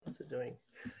it doing?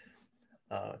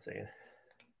 Oh, 1 second.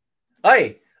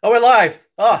 Hey, we're live.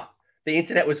 The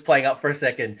internet was playing up for a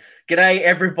second. G'day,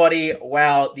 everybody.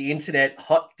 Wow, the internet,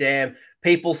 hot damn.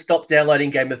 People stop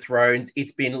downloading Game of Thrones.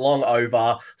 It's been long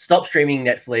over. Stop streaming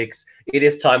Netflix. It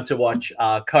is time to watch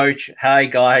Coach. Hey,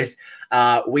 guys.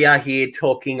 We are here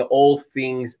talking all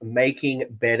things making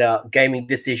better gaming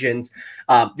decisions.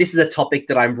 This is a topic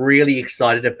that I'm really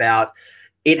excited about.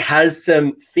 It has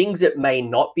some things that may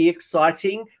not be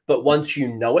exciting, but once you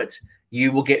know it,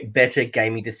 you will get better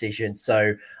gaming decisions.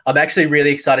 So I'm actually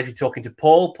really excited to be talking to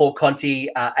Paul Conti,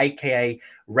 aka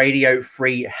Radio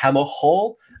Free Hammer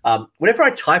Hall. Whenever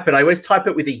I type it, I always type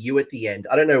it with a U at the end.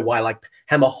 I don't know why, like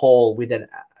Hammer Hall with an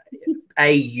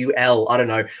AUL. I don't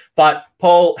know. But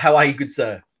Paul, how are you, good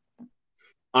sir?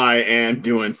 I am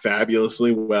doing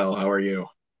fabulously well. How are you?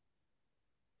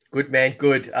 Good, man.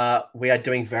 Good. We are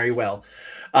doing very well.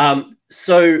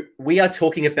 So we are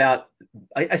talking about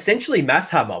essentially Math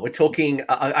Hammer. We're talking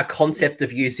a concept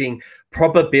of using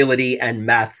probability and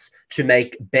maths to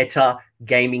make better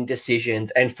gaming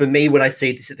decisions. And for me, when I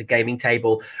see this at the gaming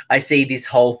table, I see this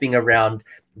whole thing around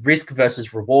risk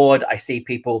versus reward. I see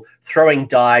people throwing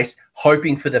dice,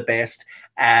 hoping for the best,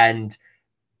 and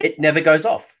it never goes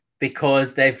off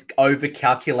because they've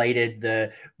overcalculated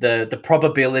the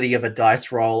probability of a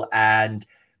dice roll, and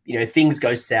things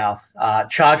go south.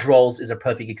 Charge rolls is a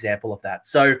perfect example of that.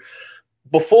 So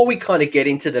before we kind of get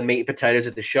into the meat and potatoes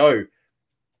of the show,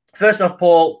 first off,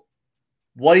 Paul,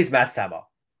 what is Maths Hammer?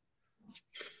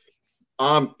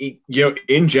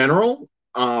 In general,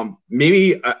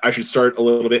 maybe I should start a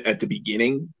little bit at the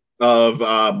beginning of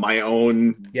my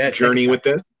own journey with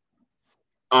this.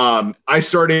 I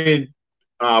started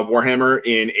Warhammer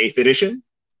in 8th edition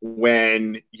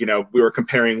when we were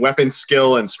comparing weapon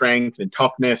skill and strength and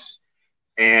toughness,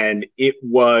 and it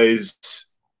was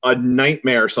a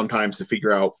nightmare sometimes to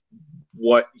figure out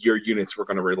what your units were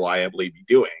going to reliably be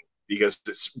doing, because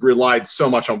it's relied so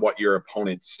much on what your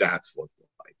opponent's stats looked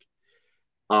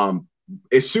like.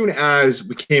 As soon as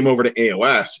we came over to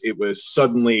AOS, it was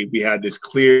suddenly we had this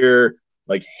clear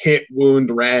like hit,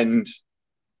 wound, rend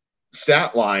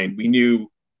stat line. We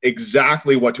knew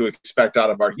exactly what to expect out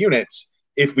of our units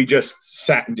if we just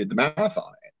sat and did the math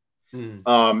on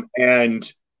it.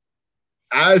 And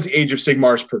as Age of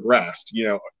Sigmar's progressed,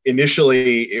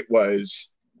 initially it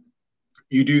was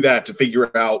you do that to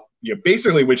figure out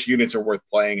basically which units are worth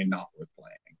playing and not worth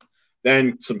playing.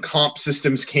 Then some comp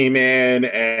systems came in,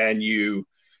 and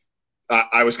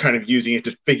I was kind of using it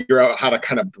to figure out how to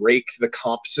kind of break the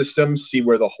comp systems, see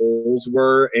where the holes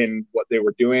were in what they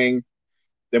were doing.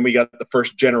 Then we got the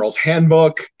first General's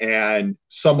Handbook, and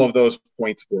some of those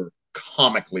points were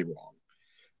comically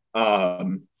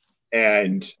wrong.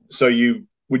 And so you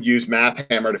would use Math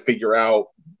Hammer to figure out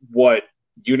what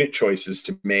unit choices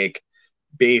to make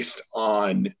based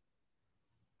on,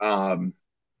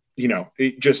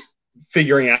 just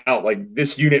figuring out like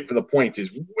this unit for the points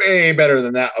is way better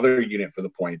than that other unit for the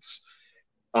points.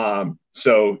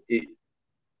 So it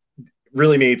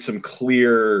really made some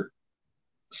clear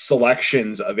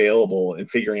selections available and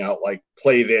figuring out like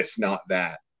play this, not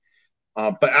that.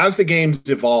 But as the games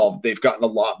evolved, they've gotten a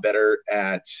lot better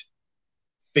at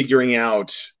figuring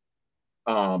out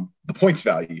the points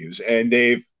values, and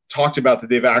they've talked about that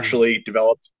they've actually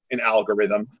developed an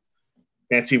algorithm,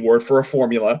 fancy word for a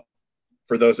formula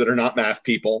for those that are not math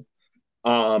people,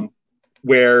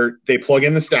 where they plug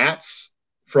in the stats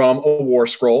from a war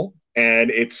scroll and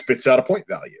it spits out a point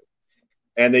value,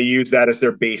 and they use that as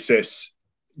their basis.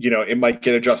 It might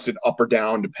get adjusted up or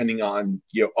down depending on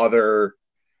other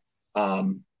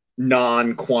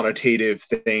non-quantitative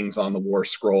things on the war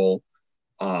scroll,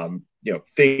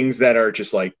 things that are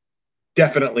just like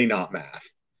definitely not math.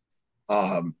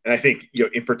 And I think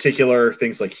in particular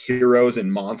things like heroes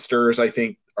and monsters, I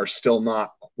think, are still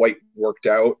not quite worked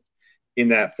out in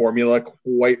that formula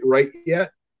quite right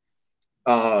yet.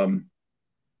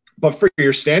 But for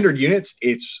your standard units,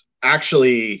 it's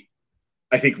actually,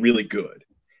 I think, really good.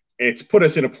 It's put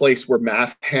us in a place where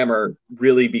Math Hammer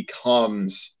really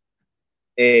becomes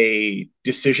a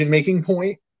decision-making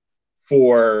point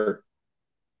for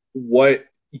what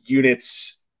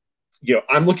units,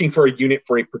 I'm looking for a unit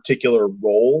for a particular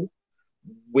role.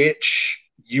 Which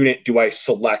unit do I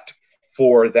select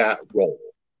for that role,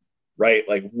 right?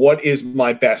 Like, what is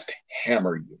my best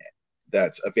hammer unit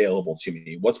that's available to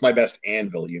me? What's my best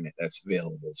anvil unit that's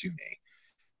available to me?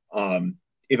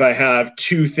 If I have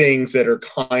two things that are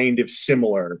kind of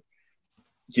similar,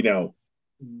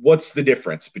 what's the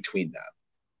difference between them?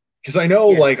 Because I know,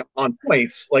 like, on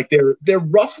points, like they're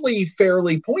roughly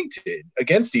fairly pointed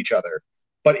against each other,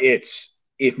 but it's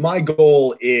if my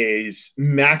goal is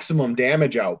maximum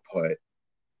damage output,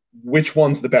 which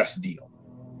one's the best deal?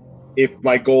 If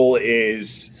my goal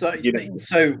is I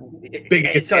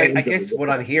guess what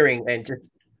I'm hearing, and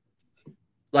just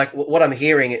like what I'm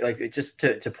hearing, like just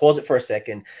to pause it for a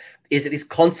second, is that this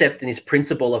concept and this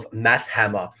principle of math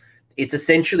hammer, it's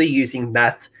essentially using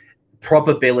math,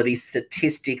 probability,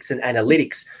 statistics, and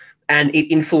analytics, and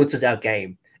it influences our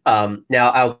game.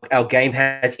 Now our game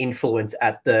has influence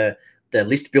at the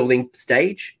list building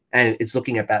stage, and it's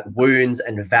looking about wounds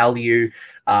and value.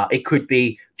 It could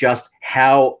be just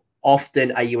how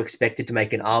often are you expected to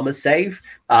make an armor save,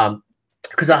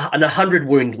 because an 100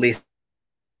 wound list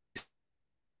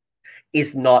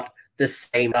is not the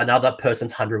same another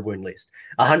person's 100 wound list.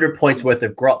 100 points worth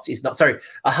of grots is not,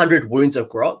 100 wounds of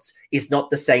grots is not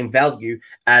the same value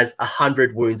as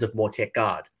 100 wounds of Mortek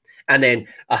Guard. And then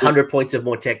 100 points of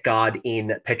Mortek Guard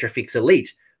in Petrifex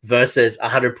Elite versus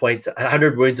 100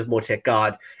 wounds of Mortek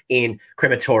Guard in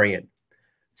Crematorian.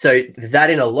 So that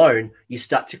in alone, you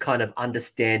start to kind of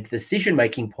understand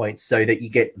decision-making points so that you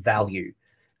get value.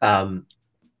 But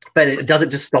it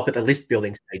doesn't just stop at the list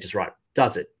building stages, right?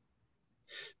 Does it?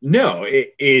 No,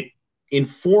 it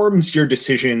informs your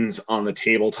decisions on the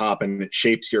tabletop, and it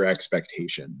shapes your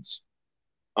expectations.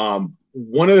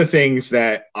 One of the things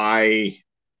that I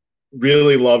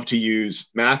really love to use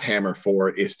Math Hammer for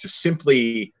is to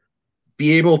simply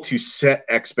be able to set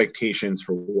expectations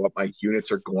for what my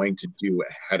units are going to do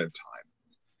ahead of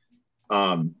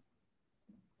time.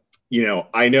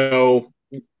 I know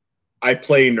I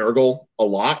play Nurgle a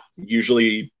lot,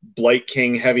 usually Blight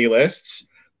King heavy lists.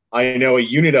 I know a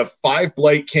unit of 5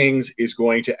 Blight Kings is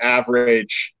going to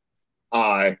average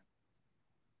 10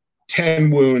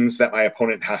 wounds that my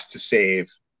opponent has to save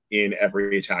in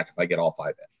every attack if I get all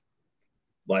 5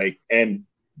 in. And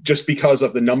just because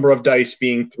of the number of dice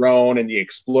being thrown and the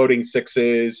exploding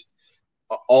 6s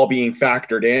all being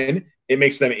factored in, it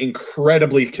makes them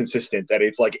incredibly consistent that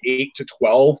it's 8 to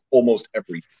 12 almost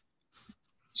every.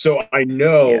 So I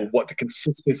know what the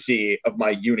consistency of my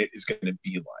unit is going to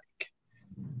be like.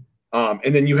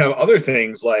 And then you have other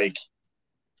things like,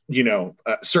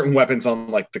 certain weapons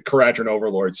on the Kharadron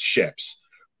Overlord's ships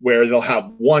where they'll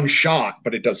have 1 shot,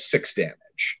 but it does 6 damage.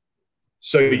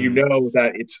 So you know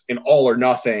that it's an all or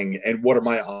nothing, and what are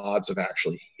my odds of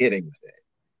actually hitting with it?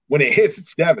 When it hits,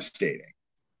 it's devastating.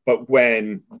 But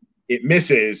when it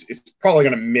misses, it's probably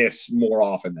going to miss more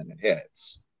often than it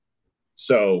hits.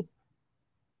 So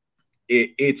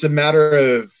it's a matter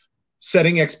of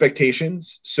setting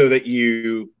expectations so that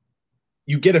you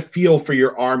get a feel for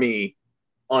your army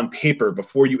on paper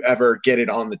before you ever get it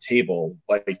on the table.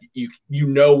 You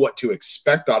know what to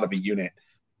expect out of a unit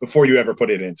before you ever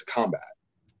put it into combat.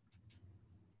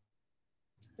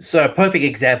 So a perfect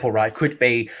example, right, could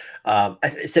be, so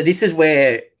this is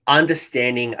where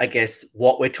understanding, I guess,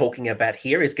 what we're talking about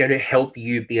here is going to help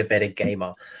you be a better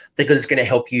gamer, because it's going to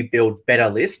help you build better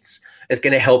lists. It's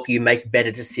going to help you make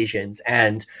better decisions.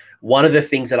 And one of the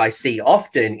things that I see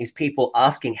often is people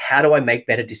asking, how do I make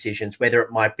better decisions? Whether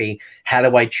it might be, how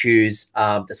do I choose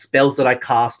the spells that I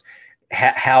cast?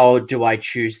 How do I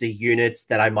choose the units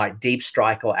that I might deep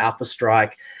strike or alpha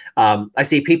strike? I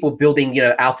see people building,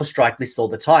 alpha strike lists all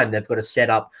the time. They've got a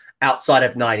setup outside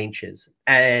of 9 inches,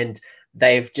 and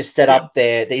they've just set up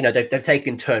they've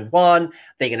taken turn 1.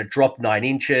 They're going to drop 9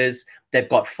 inches. They've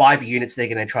got 5 units. They're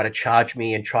going to try to charge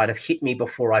me and try to hit me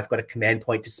before I've got a command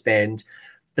point to spend.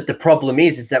 But the problem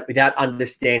is that without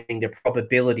understanding the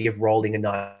probability of rolling a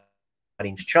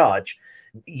 9-inch charge,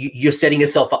 you're setting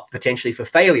yourself up potentially for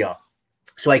failure.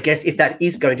 So I guess if that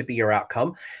is going to be your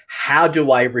outcome, how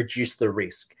do I reduce the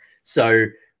risk? So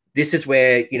this is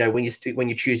where, when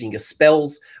you're choosing your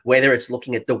spells, whether it's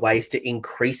looking at the ways to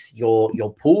increase your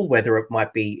pool, whether it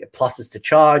might be pluses to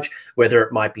charge, whether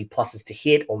it might be pluses to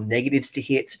hit or negatives to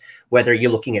hit, whether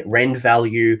you're looking at rend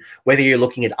value, whether you're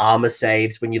looking at armor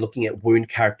saves, when you're looking at wound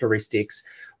characteristics,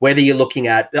 whether you're looking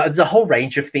at, there's a whole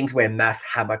range of things where Math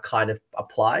Hammer kind of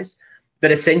applies.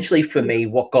 But essentially for me,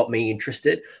 what got me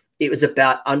interested, it was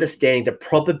about understanding the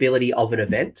probability of an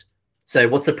event. So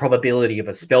what's the probability of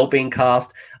a spell being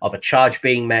cast, of a charge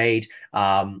being made,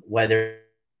 whether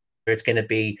it's going to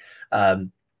be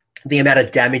the amount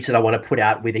of damage that I want to put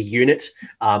out with a unit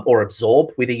or absorb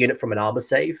with a unit from an armor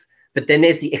save. But then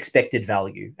there's the expected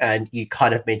value, and you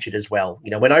kind of mentioned as well.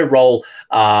 When I roll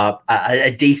a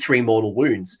D3 mortal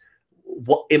wounds,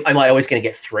 what am I always going to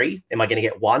get? 3? Am I going to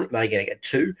get 1? Am I going to get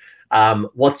 2?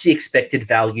 What's the expected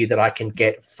value that I can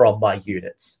get from my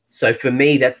units? So for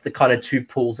me, that's the kind of 2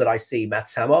 pools that I see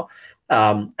Math's Hammer.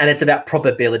 And it's about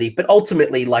probability, but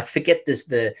ultimately, like, forget this,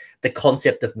 the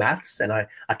concept of maths. And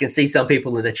I can see some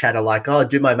people in the chat are like, oh,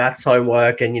 do my maths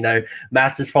homework. And,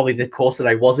 maths is probably the course that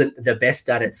I wasn't the best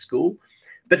at school.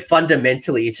 But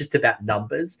fundamentally, it's just about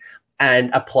numbers and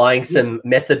applying some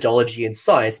methodology and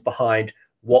science behind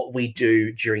what we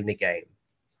do during the game.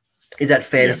 Is that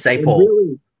fair to say,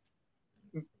 Paul?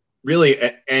 Really,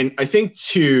 and I think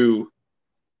to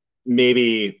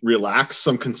maybe relax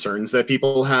some concerns that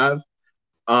people have,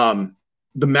 the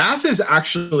math is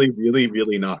actually really,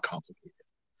 really not complicated.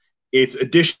 It's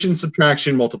addition,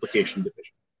 subtraction, multiplication,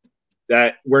 division.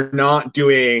 That we're not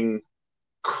doing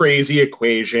crazy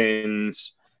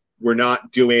equations. We're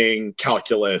not doing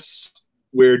calculus.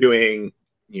 We're doing,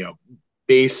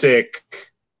 basic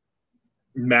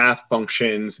math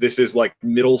functions. This is like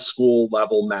middle school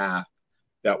level math.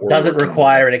 That doesn't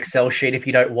require an Excel sheet if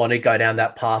you don't want to go down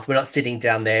that path. We're not sitting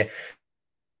down there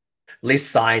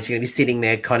list science. You're going to be sitting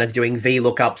there kind of doing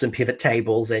VLOOKUPs and pivot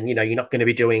tables, and you're not going to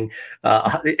be doing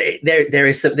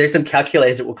there's some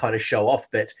calculators that will kind of show off,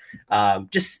 but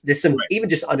just there's some even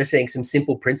just understanding some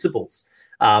simple principles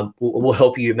will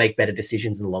help you make better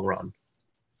decisions in the long run.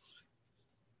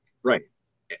 Right.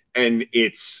 And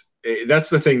that's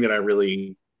the thing that I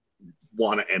really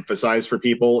want to emphasize for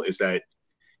people, is that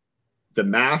the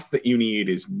math that you need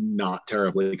is not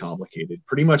terribly complicated.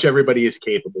 Pretty much everybody is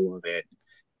capable of it.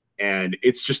 And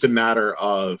it's just a matter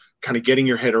of kind of getting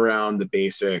your head around the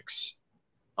basics,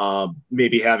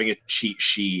 maybe having a cheat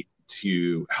sheet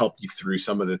to help you through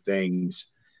some of the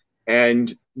things.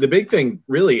 And the big thing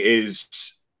really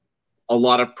is a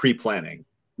lot of pre-planning,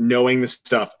 knowing the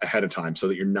stuff ahead of time so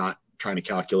that you're not trying to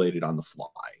calculate it on the fly.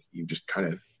 You just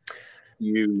kind of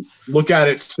you look at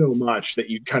it so much that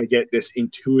you kind of get this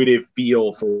intuitive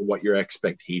feel for what your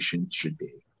expectations should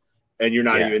be. And you're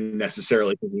not even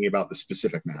necessarily thinking about the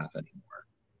specific math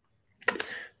anymore.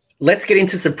 Let's get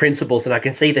into some principles, and I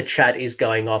can see the chat is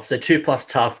going off. So 2 Plus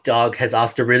Tough, Doug, has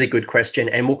asked a really good question,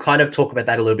 and we'll kind of talk about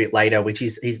that a little bit later, which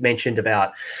he's mentioned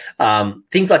about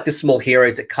things like the small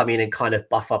heroes that come in and kind of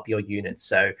buff up your units.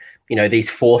 So,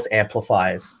 these force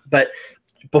amplifiers. But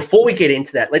before we get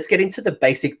into that, let's get into the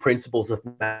basic principles of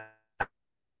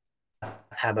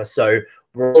Hammer. So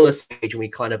we're on the stage and we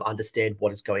kind of understand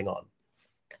what is going on.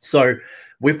 So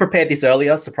we've prepared this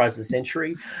earlier, Surprise of the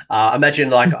Century. Imagine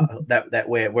like that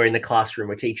we're in the classroom,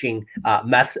 we're teaching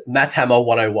Math Hammer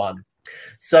 101.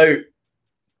 So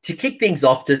to kick things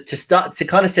off, to start to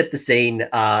kind of set the scene,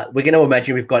 we're going to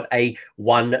imagine we've got a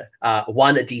one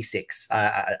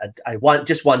d6,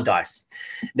 just one dice.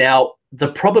 Now,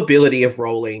 the probability of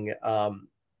rolling a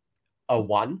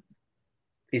 1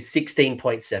 is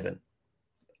 16.7.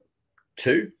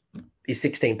 2 is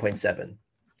 16.7.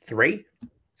 3,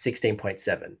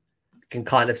 16.7. You can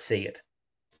kind of see it.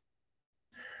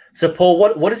 So, Paul,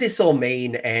 what does this all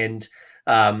mean, and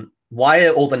why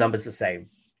are all the numbers the same?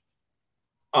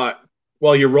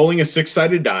 Well, you're rolling a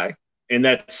 6-sided die, and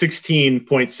that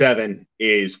 16.7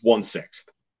 is 1/6.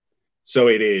 So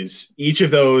it is, each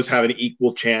of those have an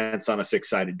equal chance on a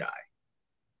 6-sided die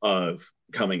of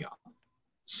coming up.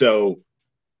 So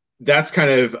that's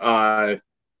kind of an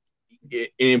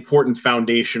important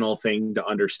foundational thing to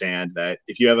understand, that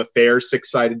if you have a fair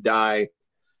 6-sided die,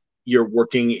 you're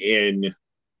working in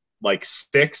like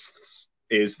sixths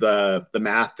is the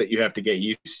math that you have to get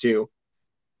used to.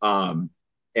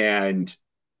 And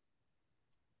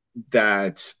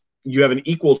that you have an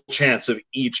equal chance of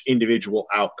each individual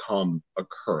outcome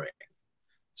occurring.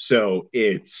 So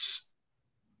it's,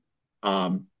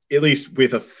 at least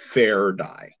with a fair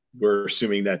die, we're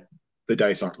assuming that the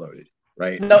dice aren't loaded,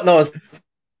 right? No,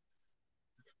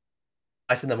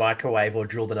 ice in the microwave or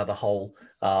drilled another hole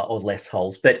or less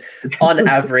holes. But on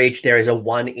average, there is a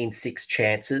 1 in 6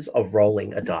 chances of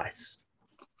rolling a dice.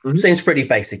 Mm-hmm. Seems pretty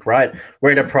basic, right?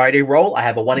 We're in a priority roll. I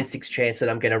have a 1 in 6 chance that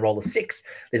I'm going to roll a 6.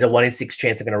 There's a 1 in 6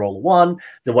 chance I'm going to roll a 1.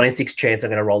 The 1 in 6 chance I'm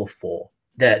going to roll a 4.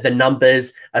 The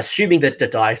numbers, assuming that the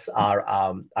dice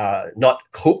are not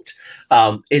cooked,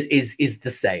 is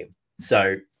the same.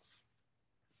 So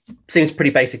seems pretty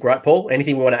basic, right, Paul?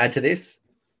 Anything we want to add to this?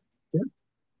 Yeah.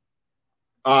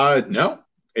 No,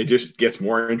 it just gets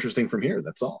more interesting from here.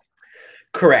 That's all.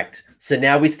 Correct. So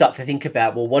now we start to think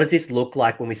about, well, what does this look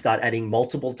like when we start adding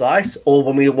multiple dice, or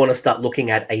when we want to start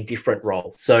looking at a different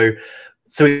roll? So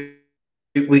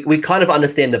we kind of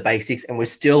understand the basics, and we're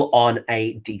still on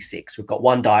a D6. We've got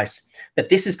 1 dice, but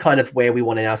this is kind of where we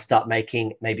want to now start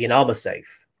making maybe an armor save,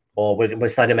 or we're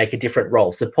starting to make a different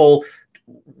roll. So Paul,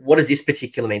 what does this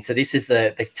particular mean? So this is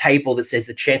the table that says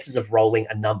the chances of rolling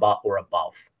a number or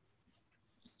above.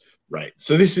 Right.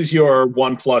 So this is your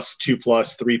 1+, 2+,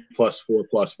 3+, 4+,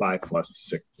 5+,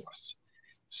 6+.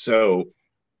 So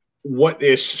what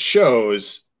this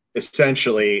shows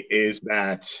essentially is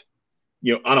that,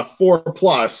 on a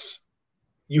 4+,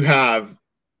 you have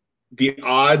the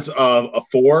odds of a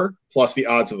 4 plus the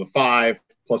odds of a 5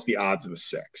 plus the odds of a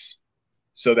 6.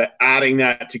 So that adding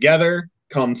that together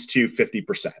comes to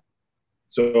 50%.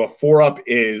 So a 4-up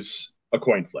is a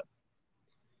coin flip.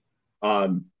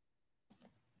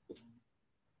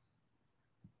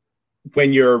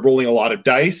 When you're rolling a lot of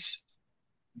dice,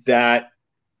 that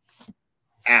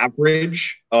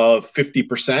average of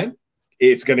 50%,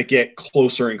 it's going to get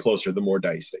closer and closer the more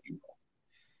dice that you roll.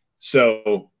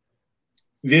 So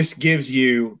this gives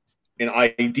you an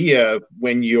idea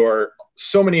when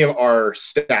so many of our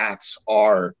stats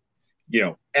are,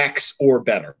 X or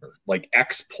better, like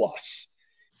X plus.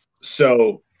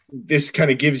 So this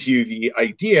kind of gives you the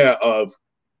idea of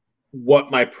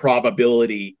what my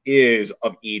probability is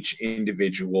of each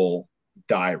individual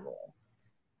die roll.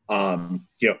 A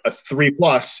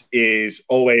 3+ is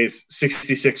always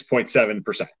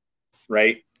 66.7%,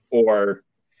 right? Or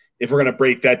if we're going to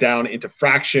break that down into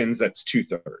fractions, that's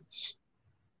 2/3.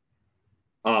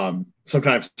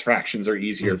 Sometimes fractions are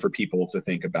easier for people to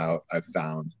think about, I've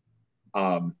found.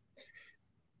 But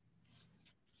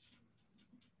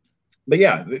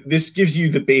yeah, this gives you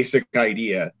the basic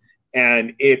idea,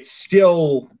 and it's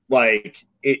still like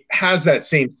it has that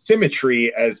same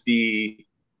symmetry as the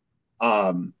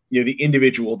the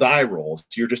individual die rolls.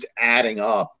 You're just adding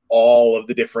up all of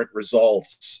the different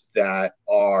results that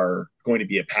are going to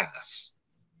be a pass.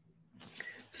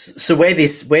 So where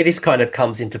this kind of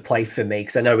comes into play for me,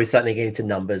 because I know we're starting to get into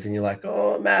numbers and you're like,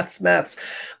 oh, maths.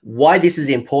 Why this is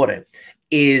important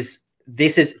is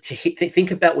this is to hit.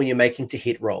 Think about when you're making to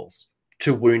hit rolls,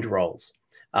 to wound rolls.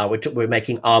 We're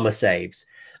making armor saves.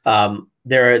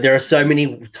 There are so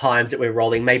many times that we're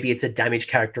rolling. Maybe it's a damage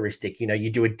characteristic. You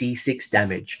do a D6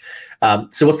 damage.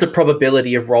 So what's the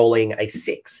probability of rolling a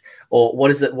 6? Or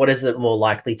what is it more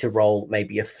likely to roll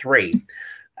maybe a 3?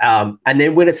 And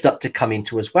then when it starts to come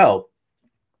into as well,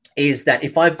 is that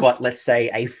if I've got, let's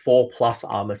say, a 4+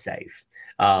 armor save,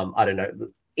 I don't know,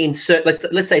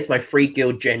 let's say it's my free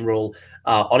guild general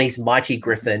on his mighty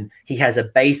griffin, he has a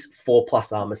base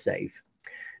 4+ armor save.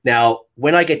 Now,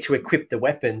 when I get to equip the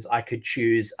weapons, I could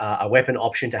choose a weapon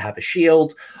option to have a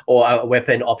shield, or a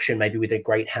weapon option maybe with a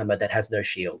great hammer that has no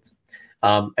shield.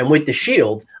 And with the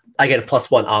shield, I get a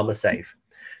 +1 armor save.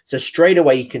 So straight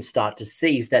away, you can start to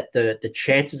see that the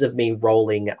chances of me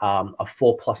rolling a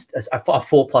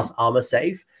 4+ armor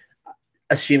save,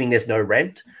 assuming there's no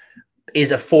rent,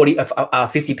 is a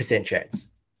 50% chance.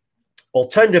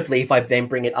 Alternatively, if I then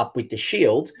bring it up with the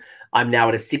shield, I'm now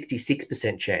at a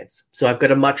 66% chance. So I've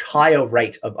got a much higher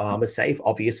rate of armor save,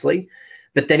 obviously.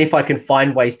 But then if I can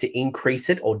find ways to increase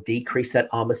it or decrease that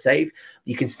armor save,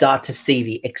 you can start to see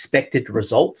the expected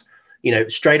result.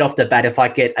 Straight off the bat, if I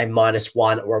get a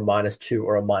 -1 or a -2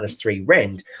 or a -3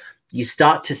 rend, you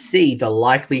start to see the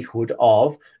likelihood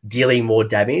of dealing more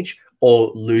damage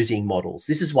or losing models.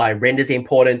 This is why rend is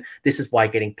important. This is why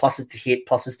getting pluses to hit,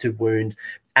 pluses to wound,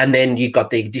 and then you've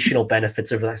got the additional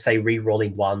benefits of, let's say,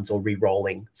 re-rolling ones or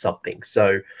re-rolling something.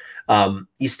 So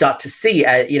you start to see,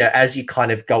 as you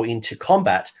kind of go into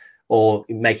combat or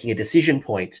making a decision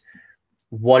point,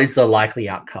 what is the likely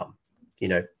outcome,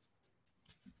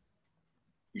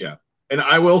 Yeah. And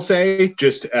I will say,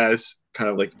 just as kind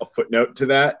of like a footnote to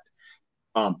that,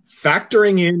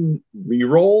 factoring in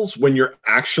rerolls when you're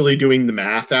actually doing the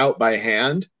math out by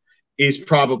hand is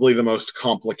probably the most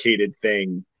complicated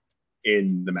thing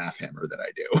in the Math Hammer that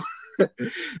I do.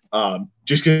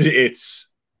 Just because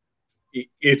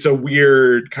it's a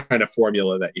weird kind of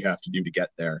formula that you have to do to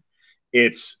get there.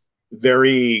 It's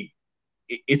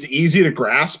easy to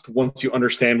grasp once you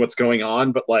understand what's going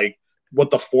on, but like what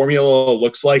the formula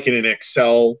looks like in an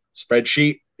Excel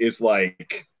spreadsheet is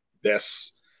like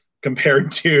this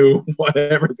compared to what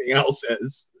everything else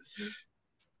is.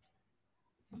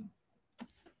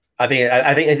 I think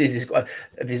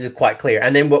this is quite clear.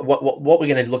 And then what we're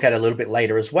going to look at a little bit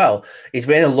later as well is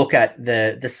we're going to look at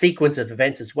the sequence of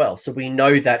events as well. So we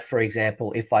know that, for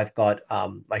example, if I've got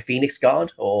my Phoenix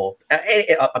Guard, or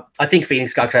I think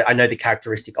Phoenix Guard, I know the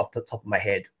characteristic off the top of my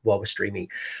head while we're streaming.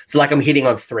 So like I'm hitting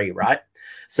on 3, right?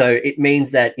 So it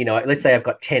means that, let's say I've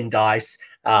got 10 dice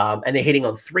and they're hitting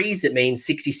on 3s. It means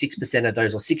 66% of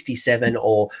those, or 67,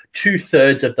 or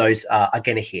 2/3 of those are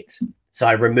going to hit. So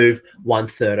I remove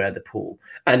 1/3 out of the pool,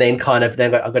 and then I've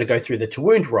got to go through the to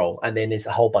wound roll, and then there's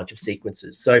a whole bunch of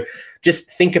sequences. So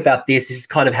just think about this. This is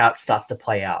kind of how it starts to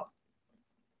play out.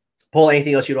 Paul,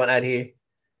 anything else you'd want to add here?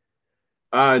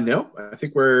 No, I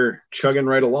think we're chugging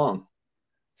right along.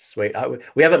 Sweet.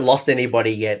 We haven't lost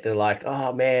anybody yet. They're like,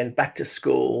 oh man, back to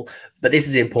school. But this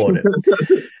is important.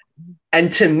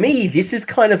 And to me, this is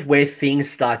kind of where things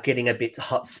start getting a bit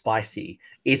hot spicy.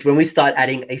 It's when we start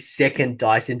adding a second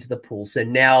dice into the pool. So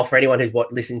now, for anyone who's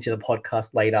listening to the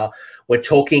podcast later, we're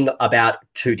talking about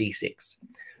 2d6.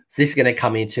 So this is going to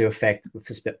come into effect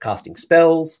for casting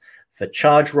spells, for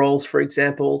charge rolls, for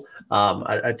example,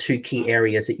 are two key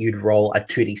areas that you'd roll a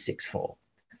 2d6 for.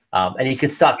 And you can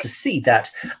start to see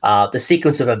that the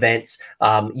sequence of events,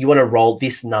 you want to roll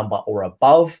this number or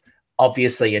above.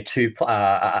 Obviously, a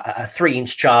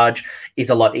 3-inch charge is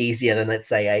a lot easier than, let's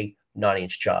say, a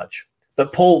 9-inch charge.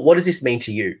 But Paul, what does this mean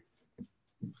to you?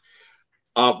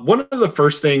 One of the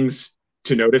first things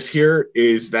to notice here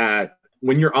is that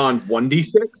when you're on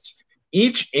 1d6,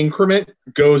 each increment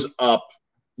goes up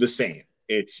the same.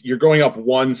 You're going up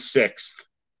 1/6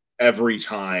 every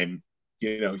time.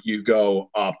 You go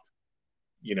up,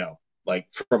 like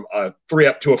from a 3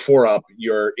 up to a 4 up,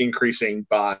 you're increasing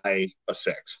by a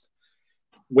 1/6.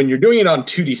 When you're doing it on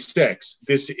 2d6,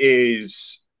 this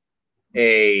is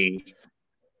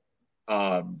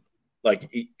like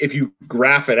if you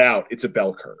graph it out, it's a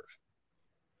bell curve.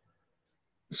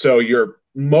 So your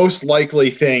most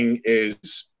likely thing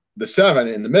is the 7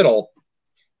 in the middle,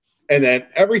 and then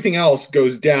everything else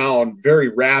goes down very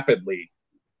rapidly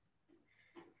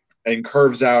and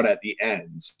curves out at the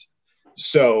ends.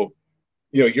 So,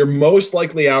 your most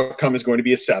likely outcome is going to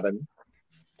be a 7.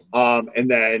 And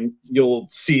then you'll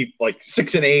see like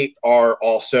 6 and 8 are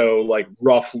also like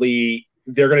roughly,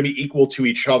 they're going to be equal to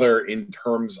each other in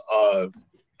terms of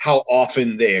how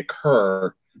often they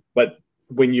occur. But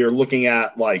when you're looking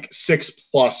at like 6+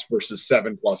 versus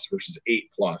 7+ versus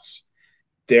 8+,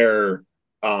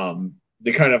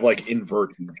 they kind of like invert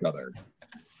each other.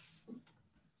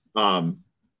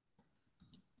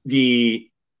 The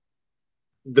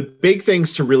big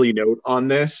things to really note on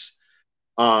this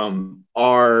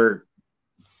are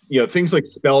things like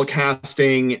spell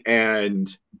casting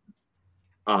and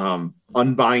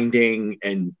unbinding,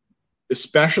 and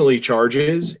especially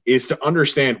charges, is to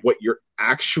understand what your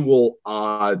actual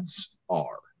odds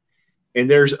are. And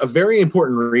there's a very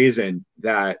important reason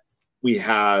that we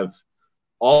have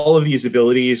all of these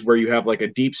abilities where you have like a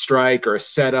deep strike or a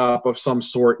setup of some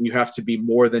sort, and you have to be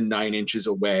more than 9 inches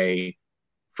away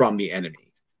from the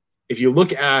enemy. If you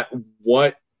look at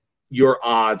what your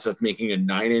odds of making a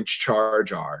 9-inch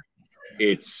charge are,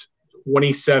 it's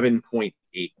 27.8%.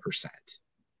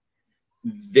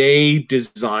 They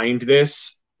designed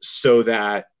this so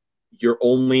that you're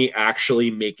only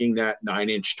actually making that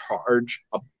 9-inch charge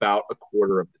about a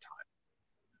quarter of the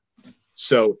time.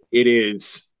 So it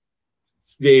is,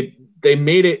 they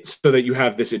made it so that you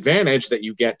have this advantage that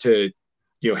you get to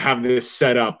have this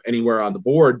set up anywhere on the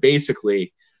board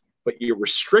basically, but your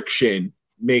restriction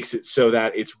makes it so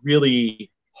that it's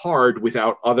really hard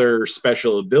without other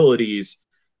special abilities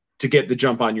to get the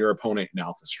jump on your opponent and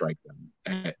alpha strike them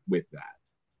with that.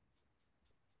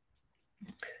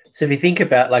 So if you think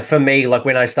about, like, for me, like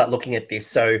when I start looking at this,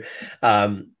 so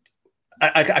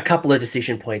a couple of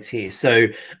decision points here. So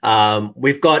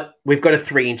we've got a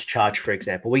 3-inch charge, for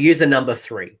example. We use the number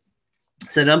 3.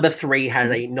 So number 3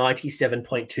 has a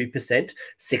 97.2%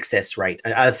 success rate,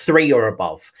 3 or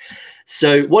above.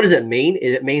 So what does it mean?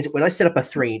 It means that when I set up a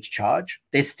 3-inch charge,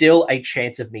 there's still a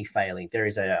chance of me failing. There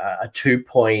is a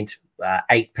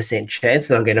 2.8% chance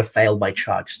that I'm going to fail my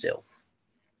charge still.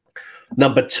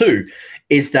 Number 2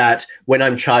 is that when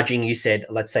I'm charging, you said,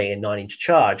 let's say a 9-inch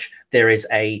charge, there is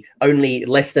only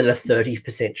less than a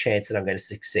 30% chance that I'm going to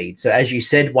succeed. So as you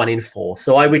said, 1 in 4.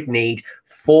 So I would need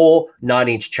 4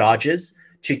 9-inch charges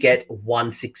to get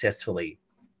 1 successfully.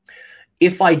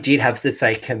 If I did have, let's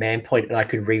say, command point and I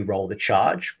could re-roll the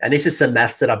charge, and this is some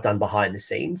maths that I've done behind the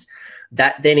scenes,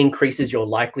 that then increases your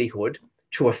likelihood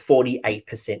to a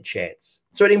 48% chance.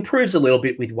 So it improves a little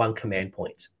bit with 1 command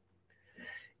point.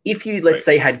 If you, let's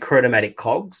say, had chronomatic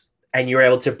cogs and you're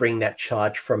able to bring that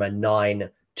charge from a 9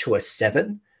 to a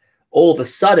 7, all of a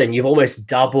sudden you've almost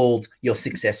doubled your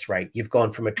success rate. You've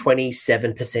gone from a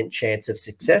 27% chance of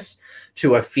success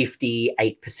to a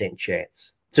 58%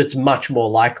 chance. So it's much more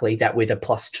likely that with a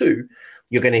 +2,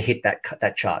 you're going to hit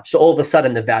that charge. So all of a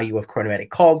sudden the value of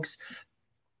chronomatic cogs,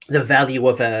 the value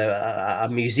of a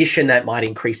musician that might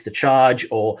increase the charge,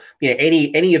 or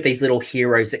any of these little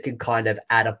heroes that can kind of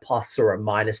add a plus or a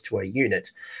minus to a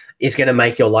unit, is going to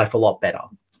make your life a lot better.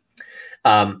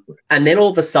 And then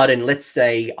all of a sudden, let's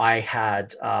say I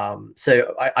had,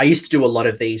 I used to do a lot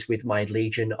of these with my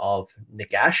Legion of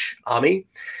Nagash army,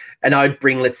 and I would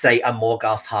bring, let's say, a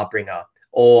Morghast Harbinger,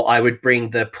 or I would bring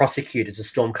the prosecutors, the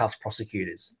Stormcast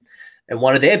prosecutors. And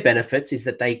one of their benefits is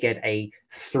that they get a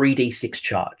 3d6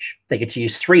 charge. They get to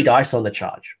use 3 dice on the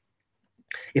charge.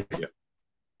 If they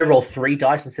roll 3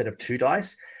 dice instead of 2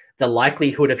 dice, the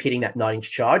likelihood of hitting that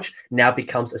 9-inch charge now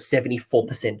becomes a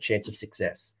 74% chance of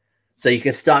success. So you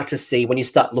can start to see, when you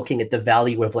start looking at the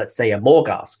value of, let's say, a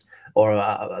Morghast, or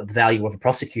the value of a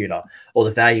Prosecutor, or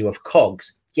the value of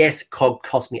Cogs. Yes, Cog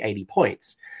cost me 80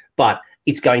 points, but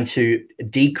it's going to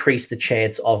decrease the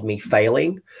chance of me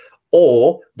failing,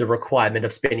 or the requirement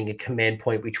of spending a command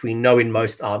point, which we know in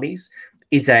most armies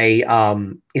is a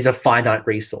finite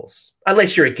resource,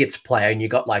 unless you're a Gits player and you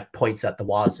got like points at the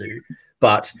wazoo.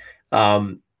 But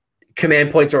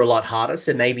command points are a lot harder,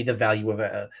 so maybe the value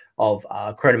of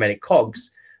Chronomantic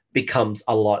Cogs becomes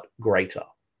a lot greater.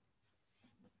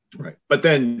 Right, but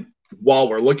then while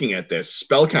we're looking at this,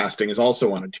 spellcasting is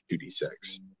also on a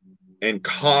 2d6, and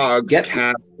Cogs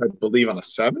cast, I believe, on a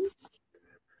 7.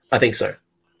 I think so.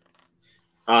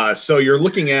 So you're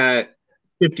looking at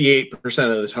 58%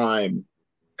 of the time,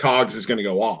 Cogs is going to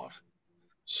go off.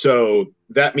 So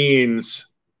that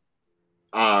means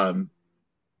 2 out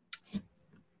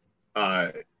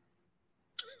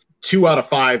of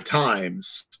 5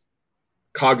 times,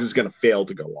 Cogs is going to fail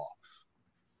to go off.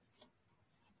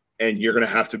 And you're going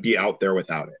to have to be out there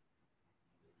without it.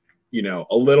 You know,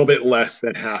 a little bit less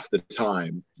than half the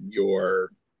time, you're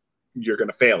going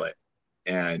to fail it.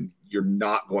 And you're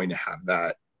not going to have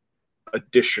that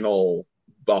additional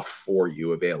buff for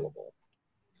you available.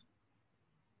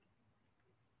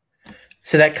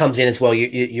 So that comes in as well.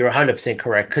 You're 100%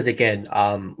 correct, because again,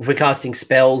 if we're casting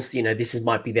spells, you know,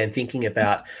 might be then thinking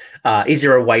about, is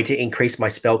there a way to increase my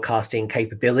spell casting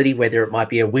capability, whether it might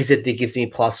be a wizard that gives me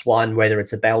 +1, whether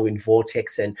it's a Balewind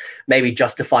Vortex, and maybe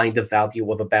justifying the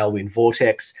value of a Balewind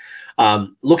Vortex.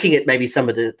 Looking at maybe some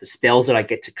of the spells that I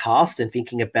get to cast and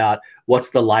thinking about what's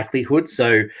the likelihood.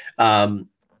 So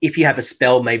if you have a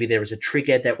spell, maybe there is a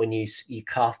trigger that when you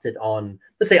cast it on,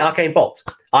 let's say Arcane Bolt,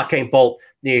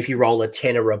 you know, if you roll a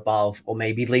 10 or above, or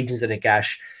maybe Legions of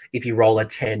Nagash, if you roll a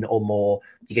 10 or more,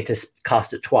 you get to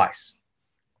cast it twice.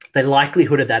 The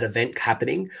likelihood of that event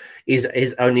happening is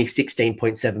only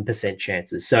 16.7%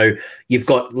 chances. So you've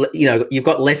got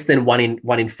less than 1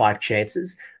 in 5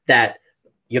 chances that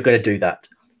you're going to do that.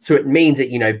 So it means that,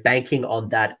 you know, banking on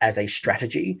that as a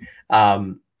strategy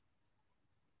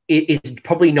is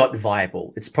probably not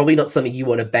viable. It's probably not something you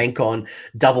want to bank on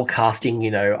double casting, you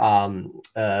know,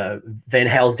 Van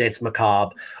Hale's Dance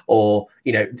Macabre, or,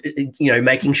 you know,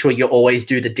 making sure you always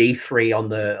do the D3 on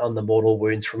the mortal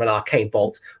wounds from an Arcane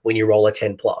Bolt when you roll a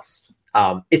 10+.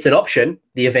 It's an option.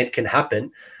 The event can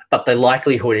happen, but the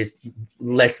likelihood is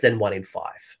less than 1 in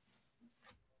 5.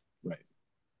 Right.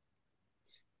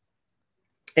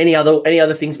 Any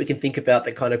other things we can think about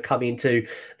that kind of come into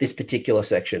this particular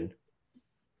section?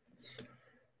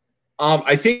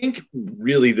 I think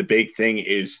really the big thing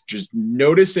is just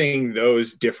noticing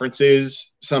those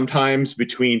differences sometimes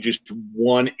between just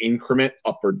 1 increment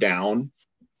up or down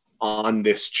on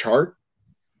this chart.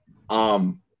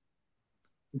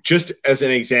 Just as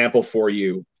an example for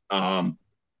you, one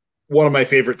of my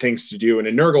favorite things to do in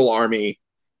a Nurgle army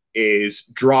is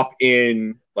drop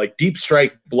in like Deep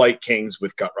Strike Blight Kings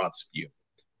with Gutrot Spew.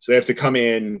 So they have to come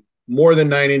in more than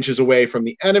 9 inches away from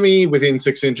the enemy, within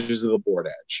 6 inches of the board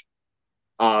edge.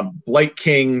 Blight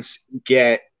Kings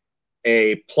get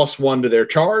a +1 to their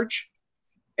charge,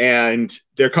 and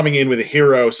they're coming in with a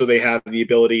hero, so they have the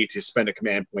ability to spend a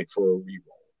command point for a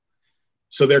reroll.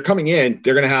 So they're coming in,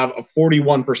 they're going to have a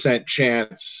 41%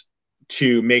 chance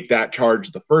to make that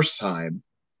charge the first time,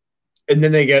 and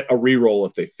then they get a reroll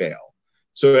if they fail.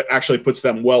 So it actually puts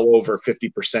them well over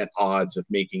 50% odds of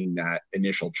making that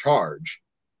initial charge,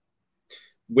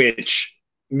 which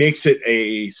makes it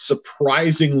a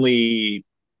surprisingly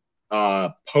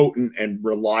potent and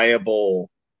reliable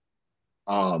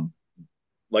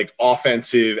like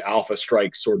offensive alpha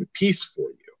strike sort of piece for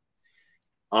you.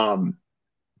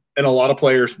 And a lot of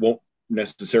players won't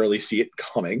necessarily see it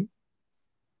coming.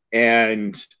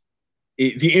 And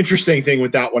the interesting thing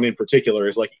with that one in particular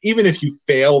is, like, even if you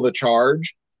fail the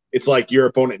charge, it's like your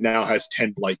opponent now has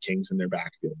 10 Blight Kings in their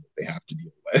backfield that they have to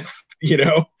deal with, you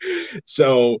know?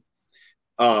 So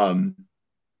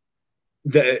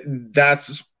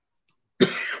that's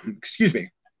excuse me.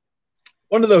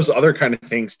 One of those other kind of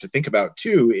things to think about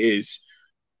too is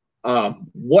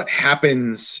what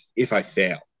happens if I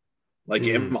fail? Like,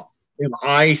 am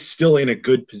I still in a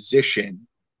good position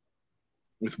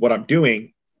with what I'm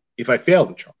doing if I fail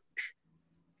the charge?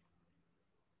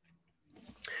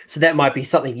 So that might be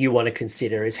something you want to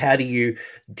consider, is how do you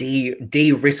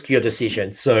de-risk your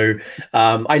decision? So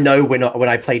I know when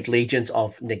I played Legions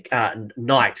of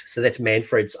Night, so that's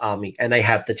Manfred's army, and they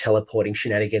have the teleporting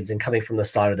shenanigans and coming from the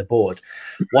side of the board.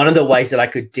 One of the ways that I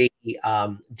could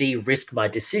de-risk my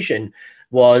decision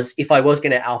was if I was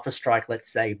going to alpha strike,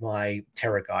 let's say, my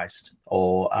Terrorgeist,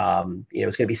 or it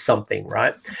was going to be something,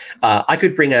 right? I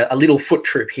could bring a little foot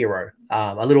troop hero,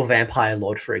 a little vampire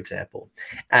lord, for example,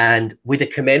 and with a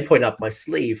command point up my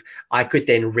sleeve, I could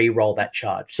then re-roll that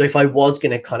charge. So if I was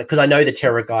going to because I know the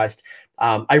Terrorgeist,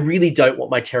 I really don't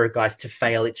want my Terrorgeist to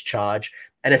fail its charge,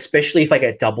 and especially if I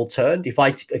get double turned. If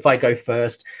I go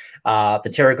first, the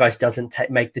Terrorgeist doesn't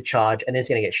make the charge, and then it's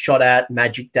going to get shot at,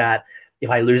 magicked at. If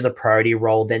I lose the priority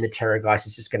roll, then the Terrorgeist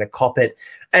is just going to cop it.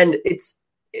 And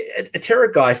a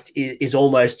Terrorgeist is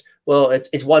almost, well, it's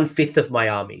 1/5 of my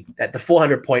army. At the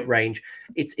 400 point range,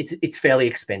 it's fairly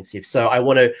expensive. So I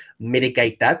want to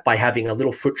mitigate that by having a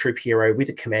little foot troop hero with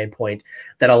a command point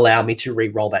that allow me to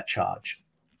re-roll that charge.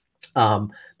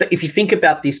 But if you think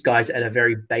about these guys at a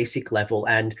very basic level,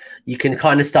 and you can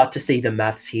kind of start to see the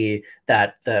maths here,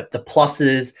 that the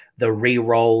pluses, the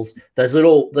re-rolls, those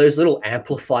little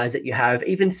amplifiers that you have,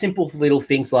 even simple little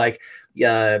things like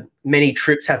many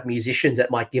troops have musicians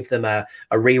that might give them a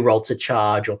re-roll to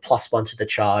charge, or +1 to the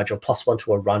charge, or +1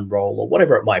 to a run roll, or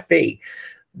whatever it might be.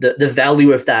 The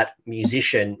value of that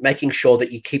musician, making sure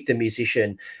that you keep the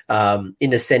musician in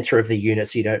the center of the unit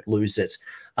so you don't lose it,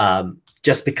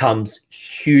 just becomes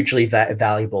hugely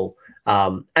valuable.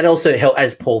 And also,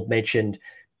 as Paul mentioned,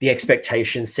 the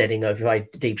expectation setting of, if I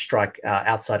deep strike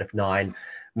outside of 9,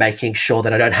 making sure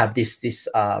that I don't have this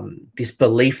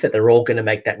belief that they're all going to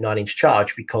make that 9-inch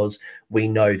charge, because we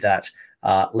know that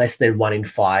less than 1 in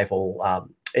 5, or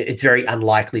it's very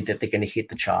unlikely that they're going to hit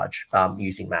the charge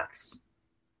using maths.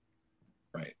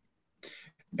 Right.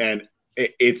 And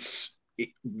it's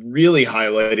really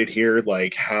highlighted here,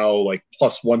 like how like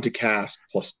 +1 to cast,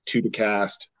 +2 to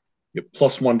cast,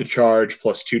 +1 to charge,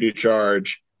 +2 to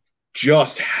charge,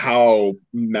 just how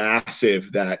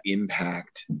massive that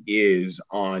impact is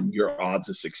on your odds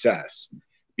of success.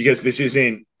 Because this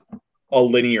isn't a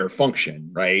linear function,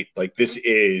 right? Like, this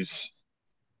is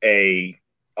a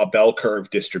bell curve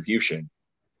distribution.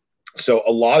 So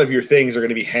a lot of your things are going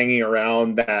to be hanging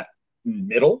around that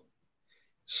middle.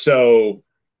 So,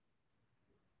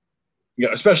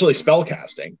 especially spell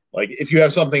casting. Like, if you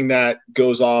have something that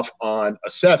goes off on a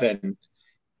 7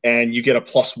 and you get a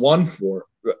 +1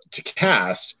 to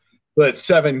cast, but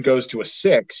 7 goes to a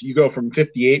 6, you go from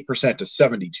 58% to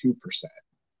 72%.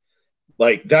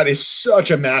 Like, that is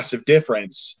such a massive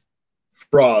difference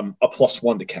from a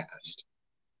 +1 to cast.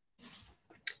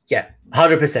 Yeah,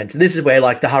 100%. So this is where,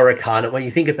 like, the Hurricane, when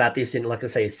you think about this in, like I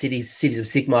say, Cities of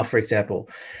Sigmar, for example,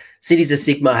 Cities of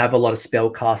Sigmar have a lot of spell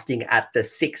casting at the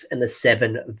 6 and the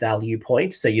 7 value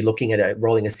point. So you're looking at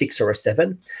rolling a 6 or a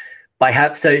 7.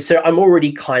 So I'm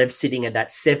already kind of sitting at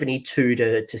that 72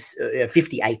 to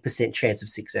 58% chance of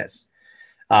success.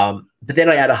 But then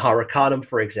I add a Hurricanum,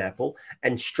 for example,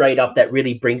 and straight up that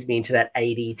really brings me into that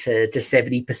 80 to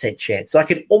 70% chance. So I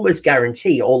can almost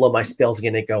guarantee all of my spells are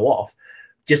going to go off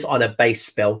just on a base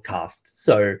spell cast.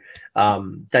 So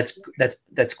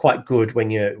that's quite good when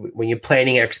you're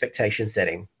planning expectation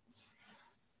setting.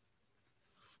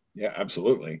 Yeah,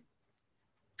 absolutely.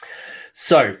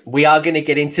 So we are going to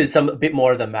get into a bit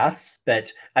more of the maths,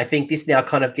 but I think this now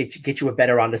kind of get you a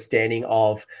better understanding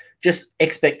of just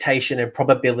expectation and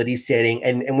probability setting.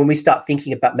 And when we start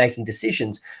thinking about making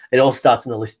decisions, it all starts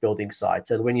on the list building side.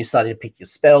 So when you're starting to pick your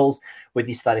spells, whether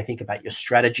you're starting to think about your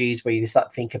strategies, where you start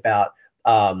to think about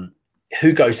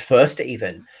who goes first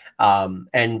even,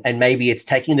 and maybe it's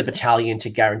taking the battalion to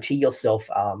guarantee yourself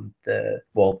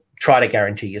try to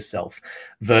guarantee yourself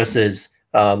versus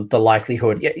the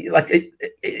likelihood. Yeah, like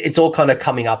it's all kind of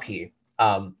coming up here.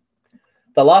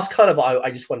 The last kind of I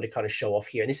just wanted to kind of show off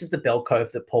here, and this is the bell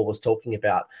curve that Paul was talking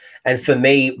about. And for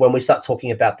me, when we start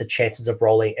talking about the chances of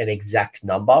rolling an exact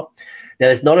number, now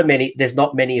there's not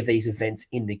many of these events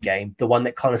in the game. The one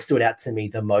that kind of stood out to me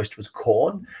the most was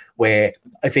Khorne, where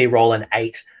if you roll an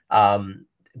 8,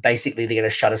 basically they're going to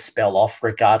shut a spell off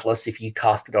regardless if you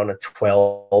cast it on a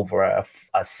 12 or a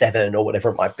 7 or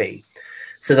whatever it might be.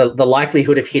 So the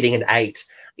likelihood of hitting an 8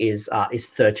 is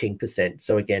 13%.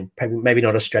 So again, maybe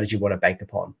not a strategy you want to bank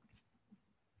upon.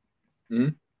 Mm-hmm.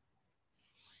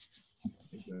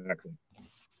 Exactly.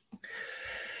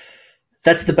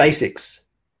 That's the basics.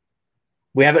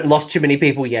 We haven't lost too many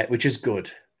people yet, which is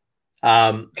good.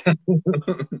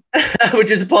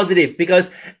 Which is positive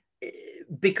because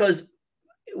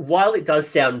while it does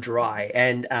sound dry,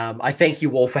 and I thank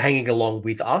you all for hanging along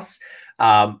with us,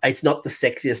 it's not the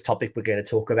sexiest topic we're going to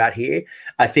talk about here.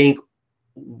 I think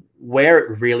where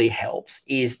it really helps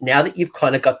is now that you've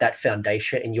kind of got that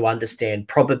foundation and you understand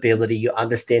probability, you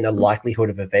understand the likelihood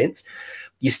of events,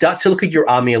 you start to look at your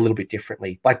army a little bit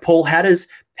differently. Like, Paul, how does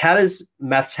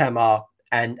Maths Hammer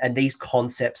and these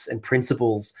concepts and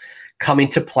principles come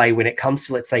into play when it comes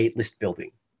to, let's say, list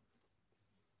building?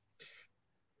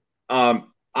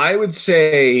 I would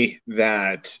say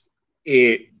that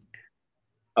it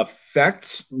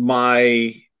affects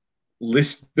my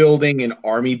list building and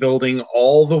army building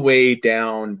all the way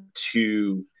down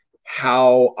to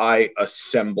how I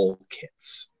assemble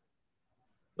kits.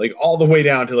 Like, all the way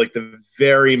down to like the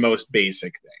very most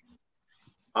basic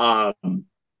thing.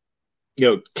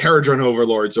 Kharadron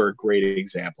Overlords are a great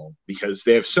example because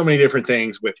they have so many different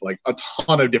things with like a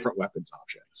ton of different weapons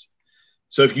options.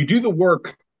 So if you do the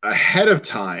work ahead of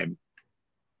time,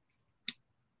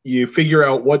 you figure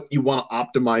out what you want to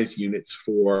optimize units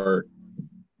for.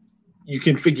 You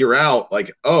can figure out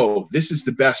like, oh, this is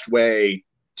the best way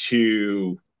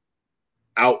to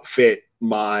outfit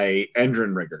my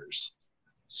Endrinriggers.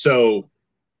 So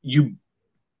you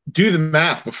do the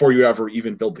math before you ever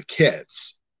even build the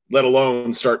kits, let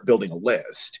alone start building a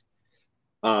list,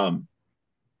 so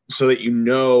that you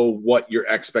know what your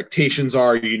expectations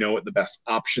are, you know what the best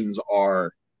options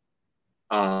are.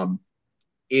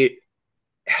 It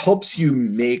helps you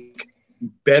make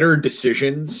better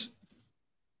decisions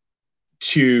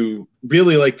to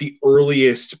really like the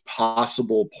earliest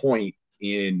possible point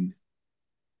in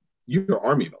your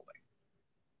army building.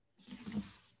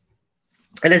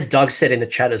 And as Doug said in the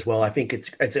chat as well, I think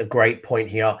it's a great point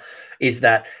here, is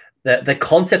that the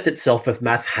concept itself of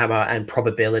Math Hammer and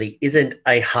probability isn't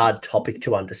a hard topic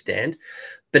to understand,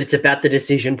 but it's about the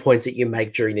decision points that you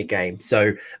make during the game.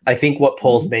 So I think what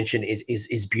Paul's mentioned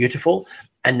is beautiful,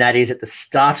 and that is at the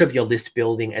start of your list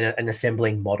building and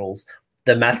assembling models,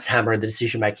 the Maths Hammer and the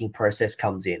decision-making process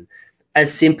comes in.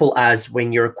 As simple as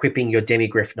when you're equipping your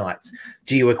Demigryph Knights.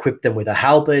 Do you equip them with a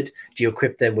halberd? Do you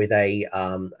equip them with a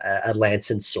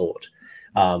lance and sword?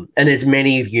 And there's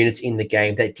many units in the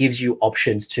game that gives you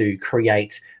options to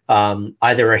create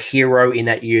either a hero in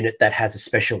that unit that has a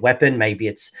special weapon. Maybe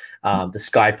it's the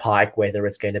Sky Pike, whether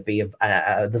it's going to be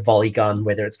the volley gun,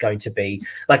 whether it's going to be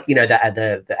like,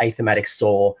 the Aethematic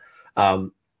Saw,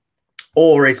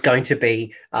 or it's going to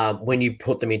be, when you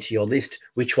put them into your list,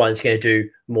 which one's going to do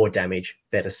more damage,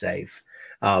 better save.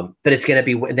 But it's going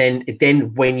to be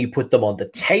then when you put them on the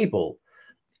table,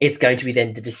 it's going to be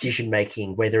then the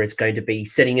decision-making, whether it's going to be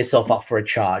setting yourself up for a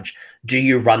charge. Do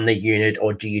you run the unit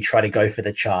or do you try to go for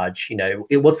the charge?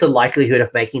 What's the likelihood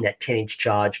of making that 10-inch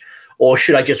charge? Or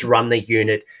should I just run the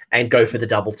unit and go for the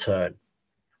double turn?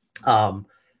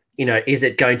 Is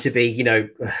it going to be,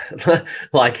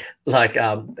 like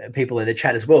people in the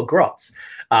chat as well, Grots?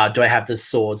 Do I have the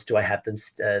swords? Do I have them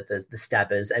the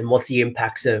stabbers? And what's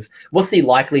the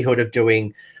likelihood of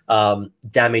doing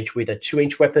damage with a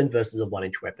 2-inch weapon versus a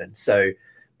 1-inch weapon? So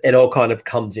it all kind of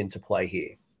comes into play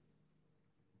here.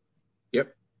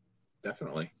 Yep,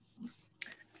 definitely.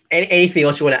 Anything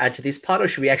else you want to add to this part, or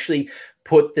should we actually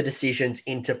put the decisions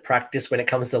into practice when it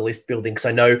comes to list building? Because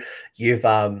I know you've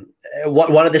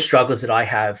one of the struggles that I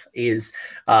have is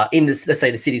in this, let's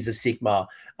say, the Cities of Sigmar.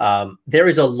 There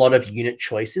is a lot of unit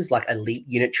choices, like elite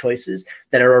unit choices,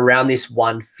 that are around this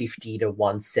 150 to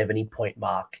 170 point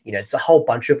mark. It's a whole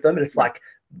bunch of them, and it's like,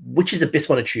 which is the best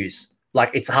one to choose?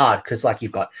 Like, it's hard because, like,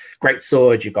 you've got Great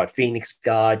Sword, you've got Phoenix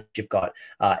Guard, you've got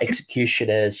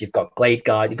Executioners, you've got Glade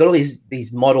Guard, you've got all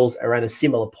these models around a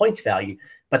similar points value,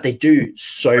 but they do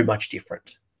so much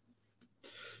different.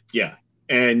 Yeah.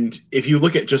 And if you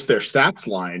look at just their stats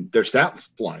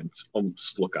lines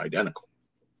almost look identical.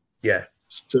 Yeah.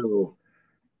 So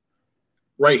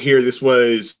right here, this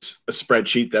was a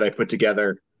spreadsheet that I put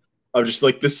together of just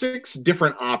like the 6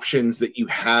 different options that you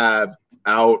have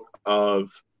out of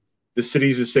the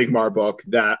Cities of Sigmar book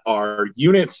that are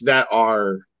units that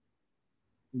are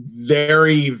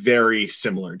very, very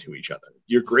similar to each other.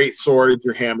 Your Great Swords,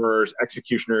 your Hammerers,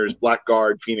 Executioners,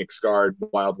 Blackguard, Phoenix Guard,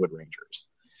 Wildwood Rangers.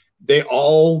 They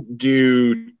all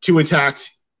do 2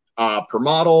 attacks per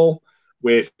model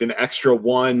with an extra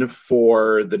 1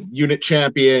 for the unit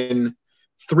champion.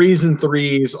 3s and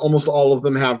 3s, almost all of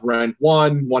them have rend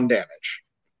 1 damage.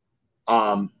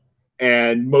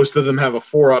 And most of them have a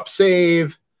 4-up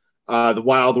save. The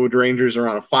Wildwood Rangers are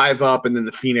on a 5-up, and then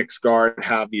the Phoenix Guard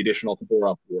have the additional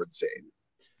 4-up ward save.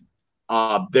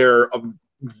 They're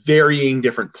varying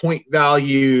different point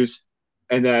values,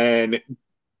 and then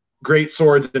Great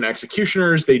Swords and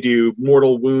Executioners, they do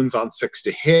mortal wounds on 6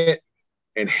 to hit.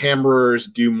 and hammerers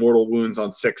do mortal wounds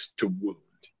on 6 to wound.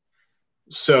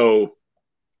 So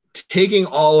taking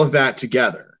all of that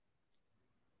together,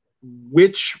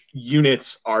 which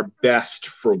units are best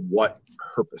for what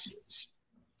purposes?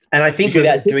 And I think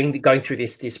without going through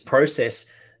this process,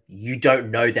 you don't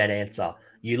know that answer.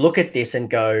 You look at this and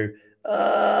go,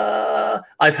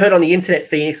 I've heard on the internet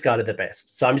Phoenix Guard are the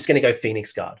best, so I'm just going to go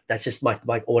Phoenix Guard. That's just my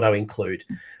auto include.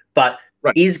 But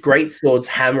is Great Swords,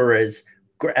 Hammerers,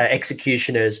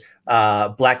 Executioners,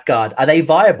 Blackguard, are they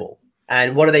viable?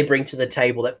 And what do they bring to the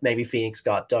table that maybe Phoenix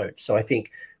Guard don't? So I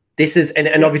think this is,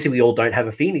 and obviously we all don't have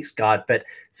a Phoenix Guard, but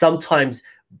sometimes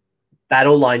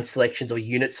battle line selections or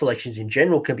unit selections in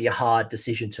general can be a hard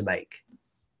decision to make.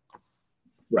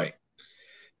 Right.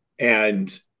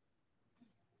 And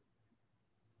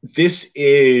this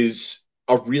is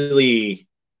a really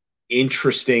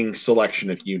interesting selection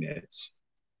of units.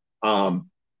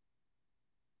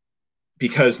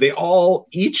 Because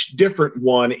each different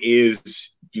one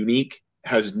is unique,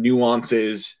 has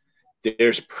nuances.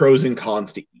 There's pros and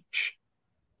cons to each.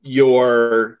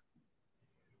 Your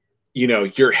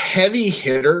heavy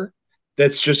hitter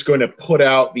that's just going to put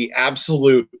out the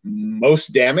absolute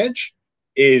most damage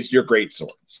is your great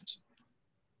swords.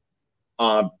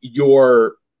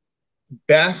 Your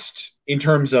best in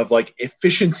terms of like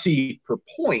efficiency per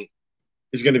point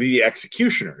is going to be the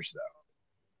executioners,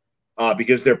 though,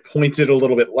 because they're pointed a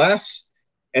little bit less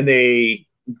and they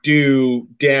do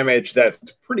damage that's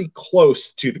pretty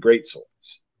close to the great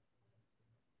swords.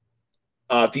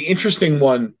 The interesting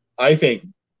one, I think,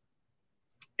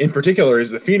 in particular,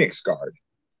 is the Phoenix Guard.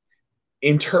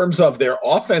 In terms of their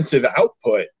offensive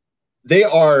output, they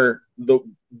are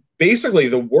basically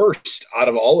the worst out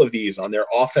of all of these on their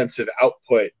offensive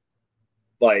output,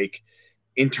 like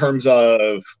in terms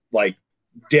of like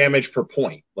damage per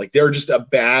point. Like they're just a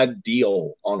bad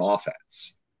deal on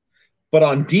offense. But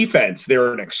on defense,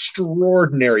 they're an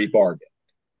extraordinary bargain,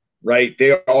 right?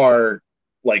 They are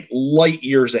like light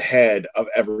years ahead of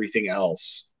everything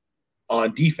else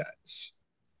on defense.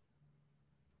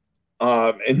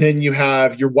 And then you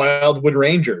have your Wildwood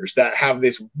Rangers that have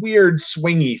this weird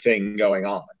swingy thing going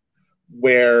on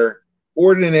where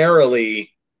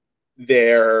ordinarily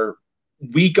they're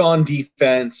weak on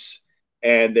defense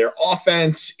and their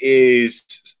offense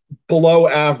is below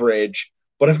average.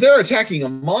 But if they're attacking a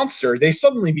monster, they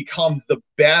suddenly become the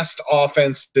best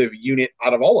offensive unit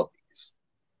out of all of these.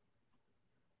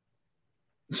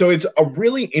 So it's a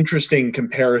really interesting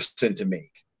comparison to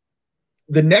make.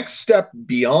 The next step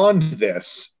beyond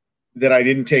this that I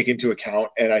didn't take into account,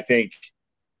 and I think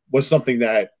was something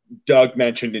that Doug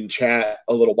mentioned in chat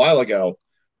a little while ago,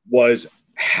 was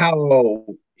how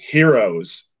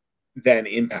heroes then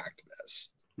impact this.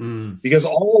 Because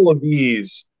all of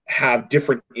these have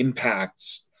different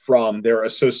impacts from their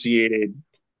associated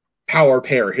power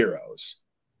pair heroes.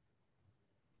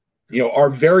 Our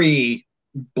very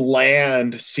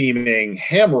bland seeming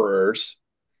hammerers,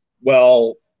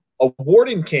 well, a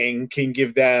Warden King can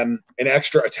give them an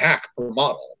extra attack per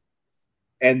model.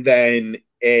 And then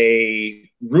a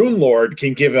Rune Lord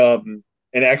can give them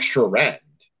an extra rend.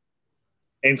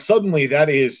 And suddenly that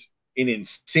is an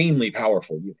insanely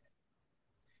powerful unit.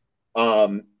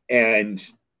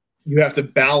 And you have to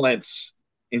balance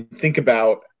and think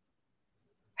about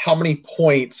how many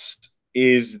points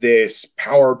is this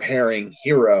power pairing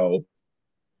hero,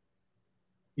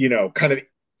 kind of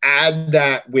add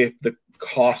that with the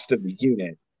cost of the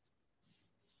unit,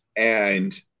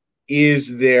 and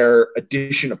is their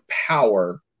addition of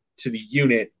power to the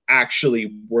unit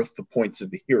actually worth the points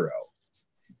of the hero?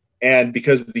 And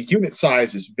because the unit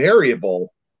size is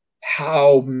variable,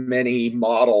 how many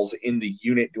models in the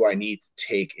unit do I need to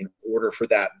take in order for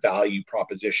that value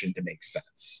proposition to make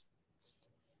sense?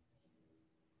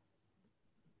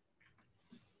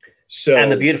 So,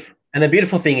 and the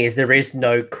beautiful thing is there is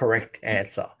no correct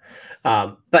answer.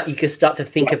 But you can start to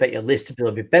think about your list a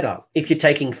little bit better. If you're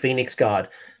taking Phoenix Guard,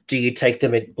 do you take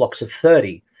them in blocks of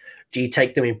 30? Do you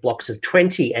take them in blocks of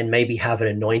 20 and maybe have an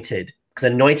Anointed?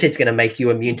 Because Anointed is going to make you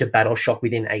immune to battle shock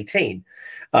within 18.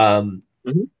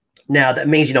 Now, that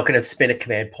means you're not going to spend a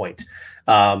command point.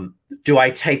 Do I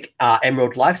take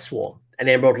Emerald Life Swarm? An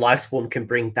Emerald Life Swarm can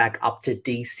bring back up to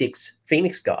D6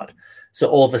 Phoenix Guard. So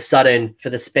all of a sudden, for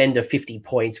the spend of 50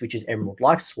 points, which is Emerald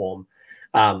Life Swarm,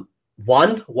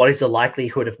 what is the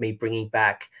likelihood of me bringing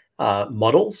back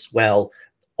models? Well,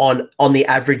 on the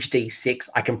average D6,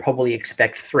 I can probably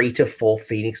expect 3 to 4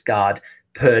 Phoenix Guard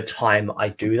per time I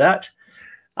do that.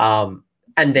 And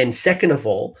then second of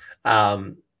all,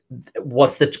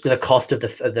 what's the cost of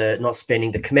the not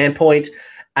spending the command point?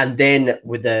 And then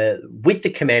with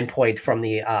the command point from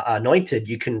the anointed,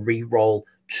 you can re-roll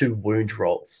 2 wound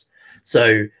rolls.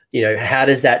 So, how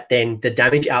does that then, the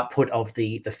damage output of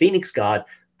the Phoenix Guard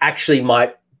actually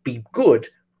might be good,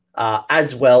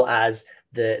 as well as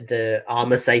the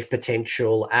armor save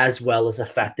potential, as well as the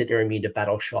fact that they're immune to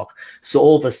battle shock. So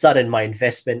all of a sudden, my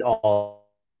investment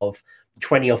of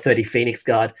 20 or 30 Phoenix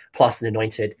Guard plus an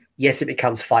anointed, yes, it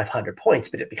becomes 500 points,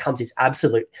 but it becomes this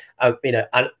absolute,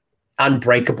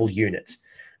 unbreakable unit.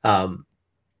 But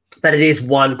it is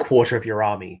 1/4 of your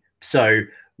army. So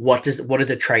what are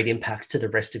the trade impacts to the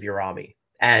rest of your army?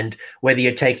 And whether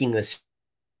you're taking the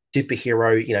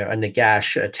superhero, a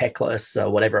Nagash, a Teclis,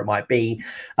 whatever it might be,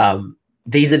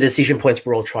 these are decision points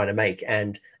we're all trying to make.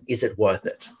 And is it worth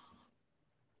it?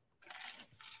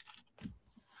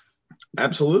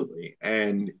 Absolutely.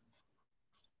 And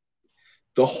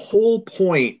the whole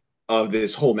point of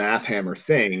this whole Math Hammer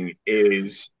thing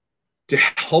is to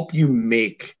help you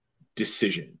make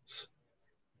decisions.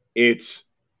 It's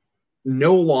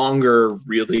no longer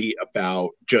really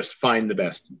about just find the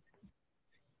best.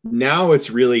 Now it's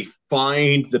really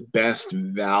find the best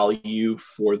value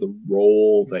for the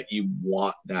role that you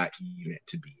want that unit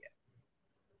to be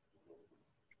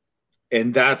in.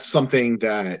 And that's something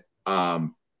that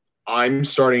I'm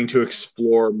starting to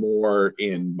explore more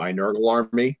in my Nurgle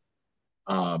army.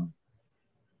 I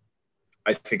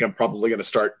think I'm probably going to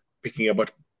start picking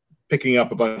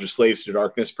up a bunch of Slaves to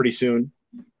Darkness pretty soon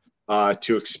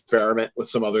to experiment with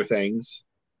some other things.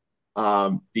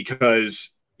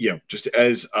 Because, just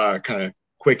as a kind of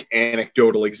quick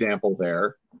anecdotal example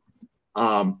there,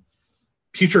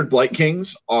 Putrid Blight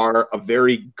Kings are a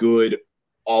very good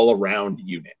all-around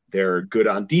unit. They're good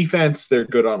on defense, they're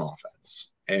good on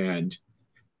offense. And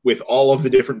with all of the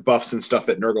different buffs and stuff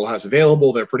that Nurgle has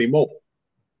available, they're pretty mobile.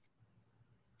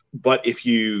 But if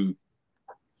you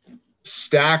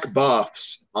stack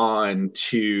buffs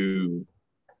onto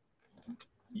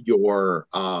your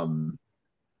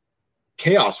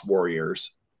Chaos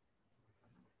Warriors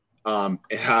and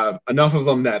have enough of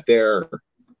them that they're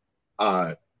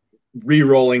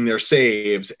re-rolling their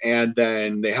saves, and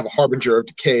then they have a Harbinger of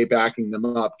Decay backing them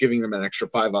up, giving them an extra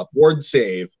 5-up ward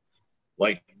save,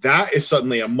 like that is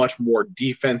suddenly a much more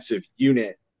defensive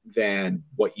unit than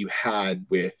what you had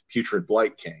with Putrid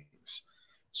Blight Kings.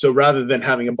 So rather than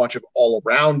having a bunch of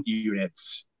all-around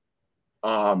units,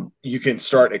 you can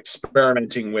start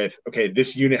experimenting with, okay,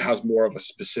 this unit has more of a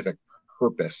specific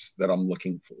purpose that I'm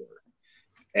looking for.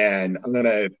 And I'm going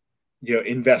to,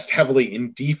 invest heavily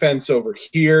in defense over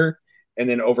here. And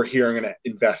then over here, I'm going to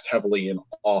invest heavily in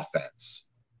offense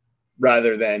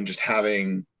rather than just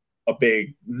having a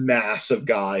big mass of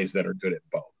guys that are good at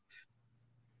both.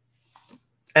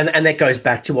 And that goes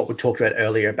back to what we talked about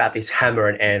earlier about this hammer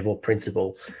and anvil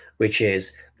principle, which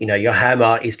is, your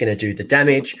hammer is going to do the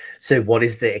damage. So what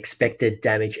is the expected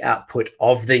damage output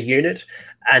of the unit?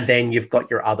 And then you've got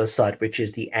your other side, which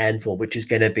is the anvil, which is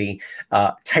going to be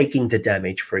taking the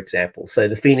damage, for example. So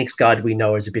the Phoenix Guard we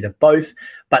know is a bit of both,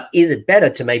 but is it better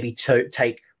to maybe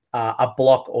take a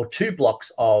block or 2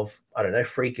 blocks of,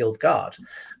 Free Guild Guard?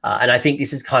 And I think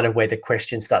this is kind of where the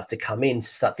question starts to come in, to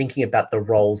start thinking about the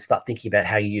roles, start thinking about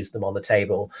how you use them on the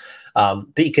table.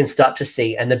 But you can start to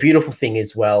see, and the beautiful thing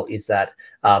as well is that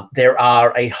there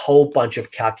are a whole bunch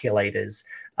of calculators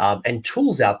and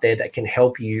tools out there that can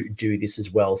help you do this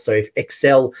as well. So if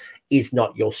Excel is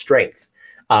not your strength,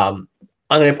 I'm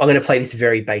going to play this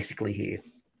very basically here.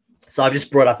 So I've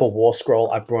just brought up a War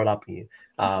Scroll. I brought up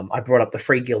the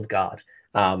Free Guild Guard,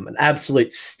 an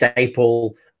absolute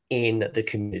staple in the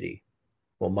community,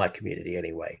 well, my community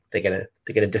anyway. They're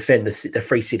gonna defend the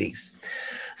free cities.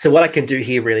 So what I can do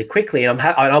here really quickly, and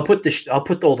I'll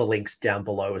put all the links down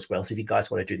below as well. So if you guys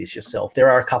want to do this yourself, there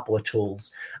are a couple of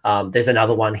tools. There's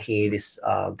another one here. This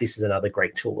is another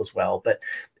great tool as well. But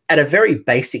at a very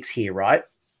basics here, right?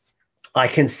 I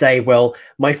can say, well,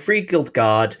 my Free Guild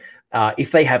Guard,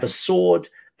 if they have a sword,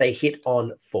 they hit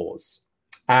on 4s,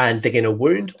 and they're going to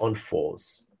wound on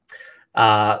 4s.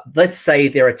 Let's say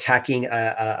they're attacking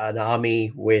an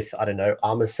army with,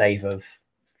 armor save of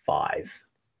 5,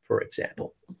 for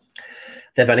example.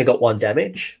 They've only got 1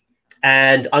 damage,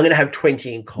 and I'm going to have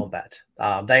 20 in combat.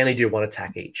 They only do 1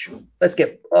 attack each. Let's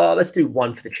do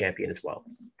 1 for the champion as well.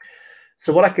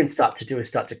 So what I can start to do is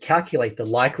start to calculate the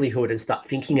likelihood and start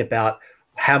thinking about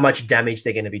how much damage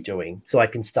they're going to be doing. So I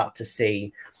can start to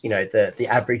see, the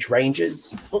average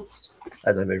ranges,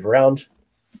 as I move around.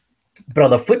 But on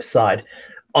the flip side,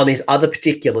 on this other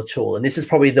particular tool, and this is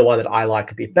probably the one that I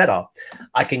like a bit better,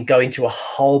 I can go into a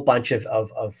whole bunch of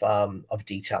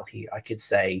detail here. I could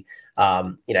say,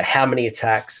 how many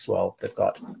attacks? Well, they've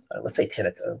got, let's say 10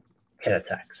 10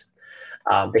 attacks.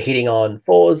 The hitting on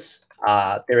 4s,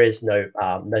 there's no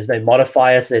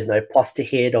modifiers, there's no plus to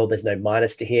hit or there's no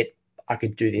minus to hit. I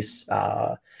could do this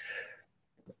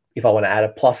if I want to add a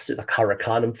plus to the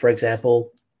Hurricanum, for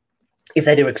example. If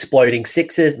they do exploding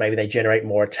 6s, maybe they generate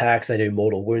more attacks. They do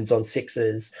mortal wounds on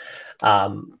 6s.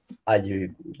 I do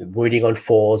wounding on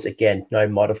 4s. Again, no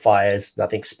modifiers,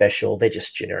 nothing special. They're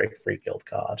just generic free guild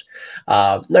card.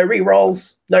 No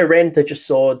rerolls, no rend. They're just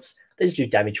swords. They just do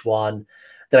damage 1.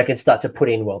 Then I can start to put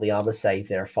in, well, the armor save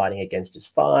they're fighting against is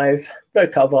 5. No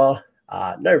cover,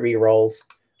 no rerolls.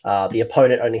 The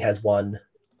opponent only has 1.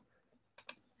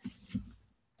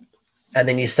 And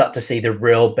then you start to see the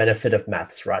real benefit of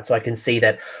maths, right? So I can see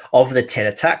that of the 10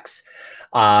 attacks,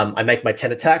 I make my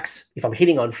 10 attacks. If I'm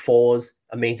hitting on 4s,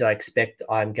 it means I expect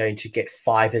I'm going to get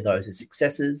 5 of those as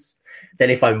successes. Then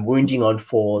if I'm wounding on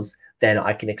 4s, then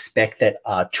I can expect that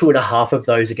 2.5 of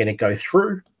those are going to go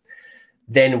through.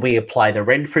 Then we apply the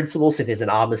rend principle. So if there's an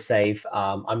armor save,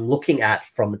 I'm looking at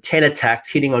from 10 attacks,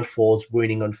 hitting on 4s,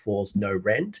 wounding on 4s, no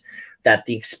rend, that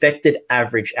the expected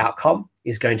average outcome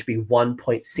is going to be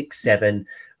 1.67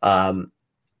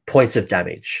 points of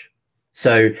damage.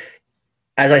 So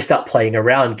as I start playing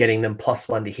around, getting them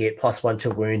 +1 to hit, +1 to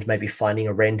wound, maybe finding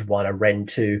a rend 1, a rend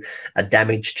 2, a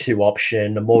damage 2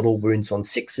 option, a mortal wounds on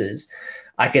 6s,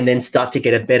 I can then start to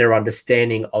get a better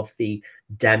understanding of the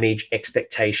damage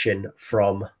expectation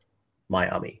from my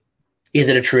army. Is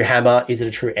it a true hammer? Is it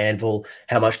a true anvil?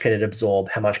 How much can it absorb?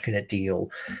 How much can it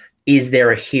deal? Is there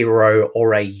a hero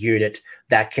or a unit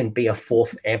that can be a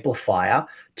force amplifier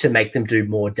to make them do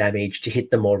more damage, to hit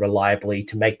them more reliably,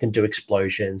 to make them do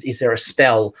explosions? Is there a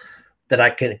spell that I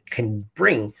can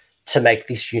bring to make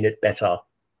this unit better?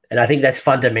 And I think that's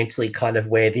fundamentally kind of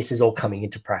where this is all coming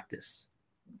into practice.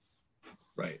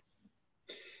 Right.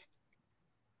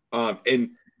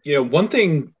 And, one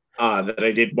thing that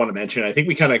I did want to mention, I think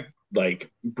we kind of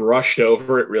brushed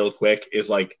over it real quick,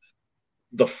 is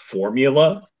the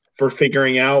formula for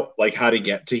figuring out how to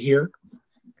get to here.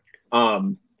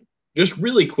 Just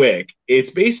really quick, it's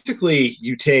basically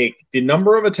you take the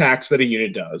number of attacks that a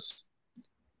unit does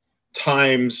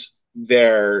times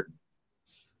their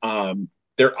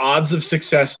odds of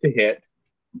success to hit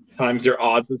times their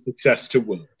odds of success to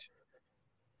wound,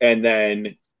 and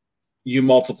then you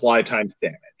multiply times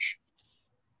damage.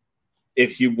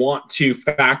 If you want to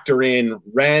factor in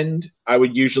rend, I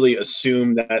would usually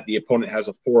assume that the opponent has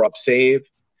a 4-up save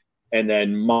and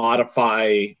then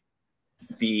modify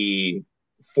the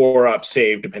 4-up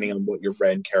save depending on what your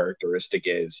rend characteristic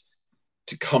is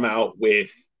to come out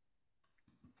with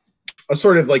a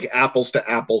sort of apples to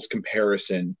apples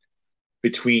comparison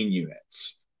between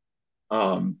units.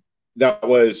 That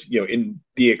was, in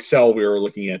the Excel we were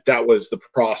looking at, that was the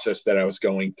process that I was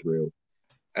going through.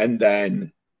 And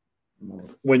then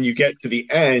when you get to the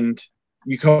end,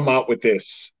 you come out with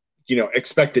this,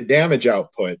 expected damage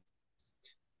output,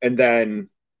 and then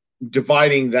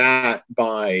dividing that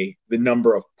by the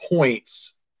number of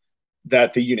points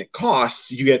that the unit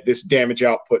costs, you get this damage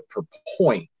output per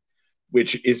point,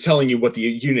 which is telling you what the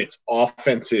unit's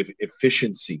offensive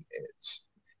efficiency is.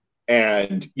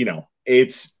 And,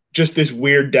 it's just this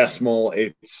weird decimal.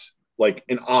 It's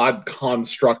an odd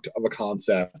construct of a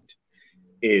concept.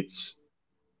 It's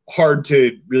hard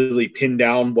to really pin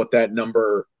down what that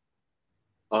number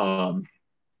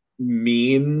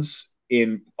means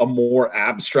in a more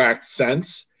abstract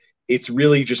sense. It's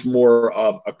really just more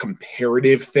of a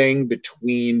comparative thing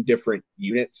between different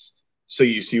units, so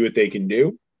you see what they can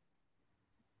do.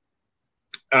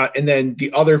 And then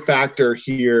the other factor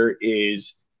here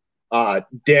is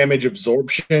damage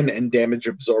absorption and damage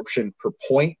absorption per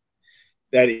point.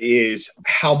 That is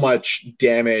how much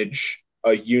damage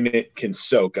a unit can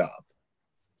soak up.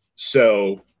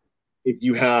 So if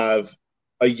you have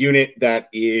a unit that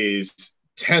is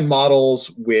 10 models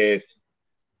with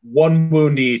 1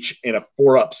 wound each and a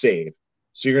 4-up save,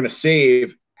 so you're going to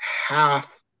save half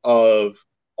of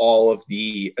all of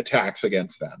the attacks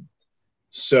against them.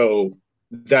 So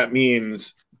that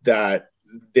means that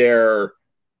they're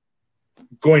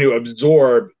going to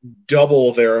absorb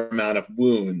double their amount of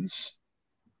wounds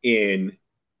in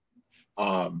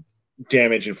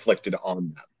damage inflicted on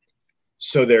them.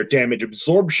 So their damage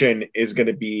absorption is going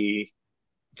to be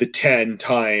the 10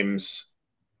 times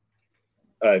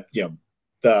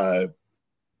the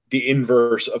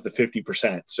inverse of the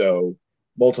 50%. So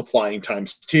multiplying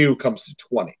times 2 comes to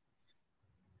 20.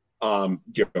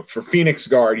 For Phoenix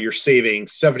Guard, you're saving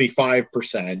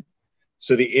 75%.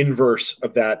 So the inverse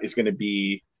of that is going to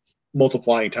be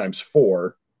multiplying times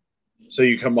 4. So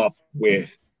you come up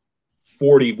with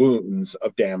 40 wounds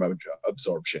of damage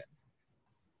absorption.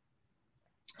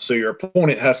 So your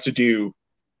opponent has to do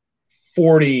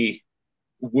 40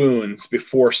 wounds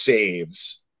before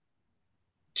saves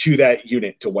to that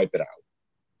unit to wipe it out.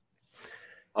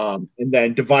 And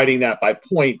then dividing that by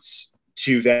points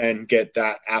to then get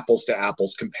that apples to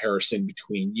apples comparison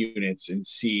between units and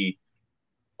see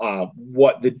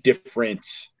what the different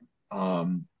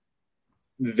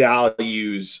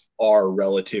values are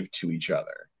relative to each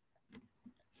other.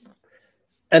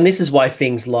 And this is why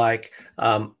things like,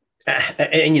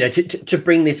 and you know, to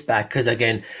bring this back, because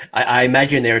again, I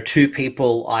imagine there are two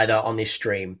people either on this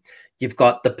stream. You've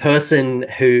got the person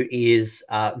who is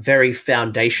very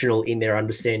foundational in their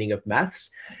understanding of maths,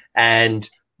 and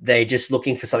they're just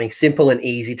looking for something simple and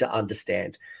easy to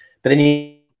understand. But then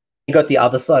you got the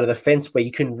other side of the fence where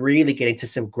you can really get into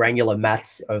some granular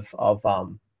maths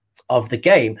of the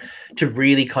game to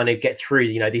really kind of get through,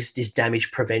 you know, this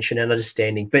damage prevention and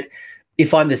understanding. But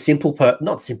if I'm the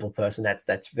not simple person,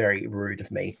 that's very rude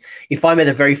of me. If I'm at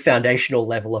a very foundational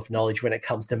level of knowledge when it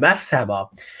comes to Maths Hammer,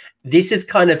 this is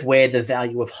kind of where the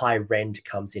value of high rend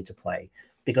comes into play,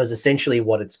 because essentially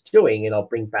what it's doing, and I'll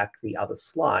bring back the other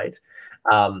slide.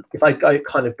 If I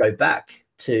go back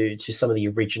to some of the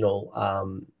original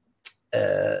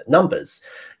numbers,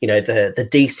 you know, the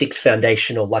D6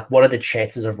 foundational, like what are the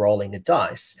chances of rolling a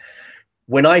dice?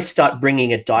 When I start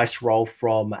bringing a dice roll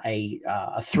from a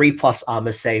 3+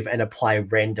 armor save and apply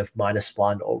rend of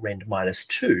 -1 or rend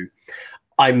 -2,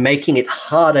 I'm making it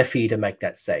harder for you to make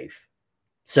that save.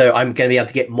 So I'm going to be able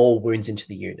to get more wounds into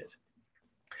the unit.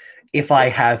 If I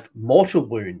have mortal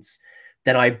wounds,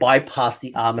 then I bypass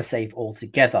the armor save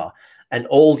altogether. And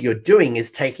all you're doing is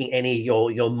taking any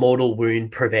of your mortal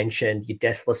wound prevention, your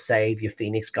deathless save, your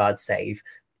Phoenix Guard save,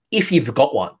 if you've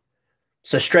got one.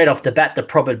 So straight off the bat, the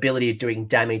probability of doing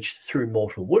damage through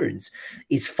mortal wounds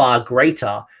is far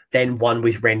greater than one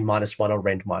with rend -1 or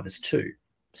rend -2.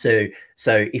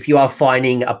 So if you are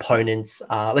finding opponents,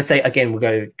 let's say, again,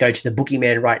 we'll go to the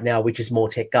Boogeyman right now, which is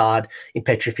Mortek Guard in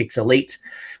Petrifix Elite.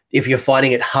 If you're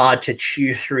finding it hard to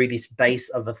chew through this base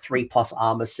of a 3+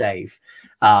 armor save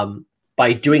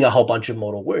by doing a whole bunch of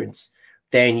mortal wounds,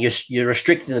 then you're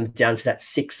restricting them down to that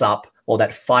 6 up or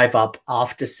that 5 up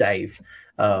after save,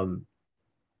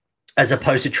 as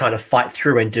opposed to trying to fight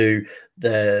through and do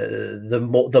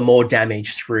the more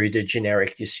damage through the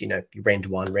generic, just, you know, rend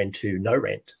 1, rend 2, no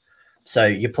rend. So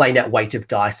you're playing that weight of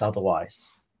dice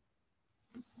otherwise.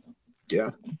 Yeah,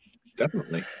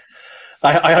 definitely.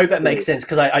 I hope that makes sense,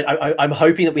 because I'm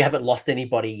hoping that we haven't lost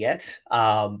anybody yet.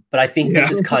 But I think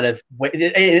this is kind of,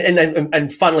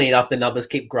 and funnily enough, the numbers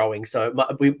keep growing. So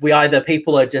we either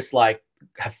people are just like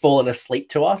have fallen asleep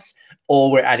to us,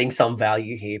 or we're adding some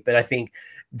value here. But I think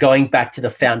going back to the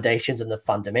foundations and the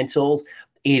fundamentals,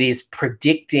 it is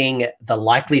predicting the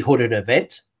likelihood of an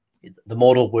event, the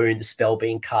mortal wound, the spell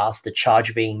being cast, the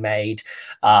charge being made,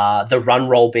 the run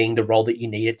roll being the roll that you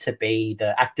need it to be,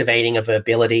 the activating of an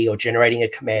ability or generating a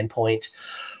command point,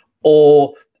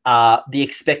 or the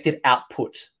expected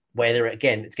output, whether,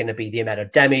 again, it's going to be the amount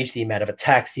of damage, the amount of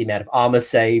attacks, the amount of armor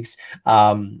saves,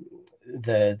 the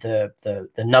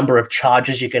number of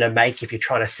charges you're going to make if you're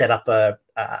trying to set up a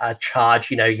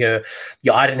charge. You know, you're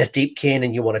Iden a Deepkin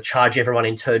and you want to charge everyone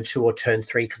in turn 2 or turn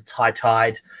 3 because it's high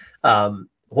tide.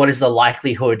 What is the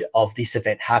likelihood of this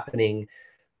event happening?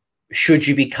 Should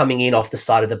you be coming in off the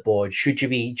side of the board? Should you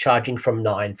be charging from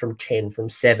 9, from 10, from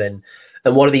 7?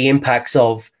 And what are the impacts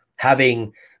of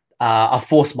having a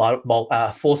force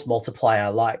multiplier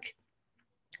like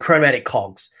Chromatic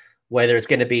Cogs, whether it's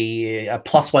going to be a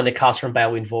 +1 to cast from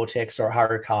Balewind Vortex or a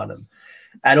Hurricanum?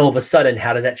 And all of a sudden,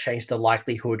 how does that change the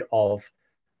likelihood of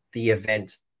the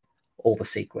event or the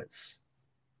sequence?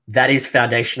 That is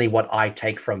foundationally what I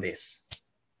take from this.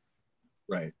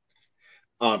 Right.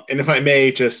 And if I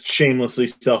may just shamelessly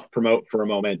self-promote for a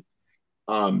moment,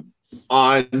 on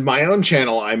my own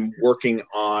channel, I'm working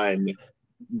on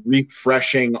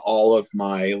refreshing all of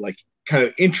my kind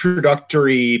of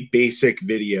introductory basic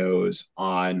videos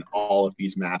on all of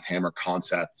these Math Hammer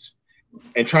concepts,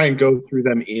 and try and go through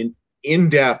them in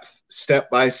depth, step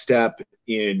by step,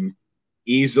 in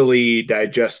easily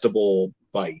digestible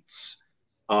bites.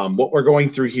 What we're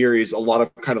going through here is a lot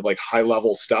of kind of like high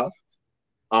level stuff.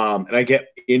 And I get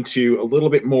into a little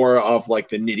bit more of like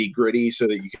the nitty gritty so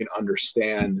that you can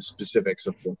understand the specifics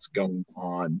of what's going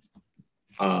on.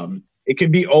 It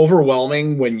can be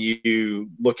overwhelming when you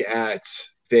look at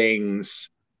things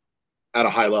at a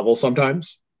high level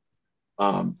sometimes.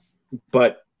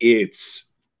 But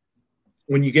it's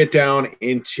when you get down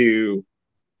into,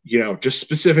 you know, just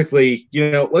specifically,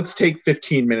 you know, let's take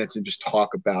 15 minutes and just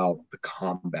talk about the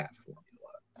combat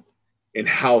formula and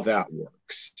how that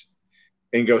works.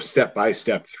 and go step by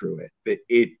step through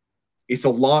it's a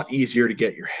lot easier to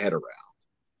get your head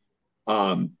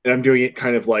around. And I'm doing it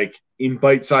kind of like in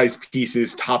bite-sized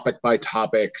pieces, topic by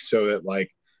topic, so that like,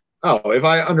 oh, if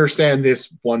I understand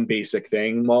this one basic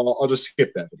thing, well, I'll just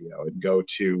skip that video and go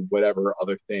to whatever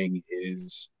other thing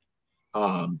is,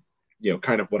 kind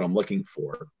of what I'm looking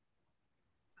for.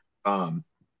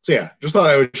 So yeah, just thought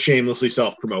I would shamelessly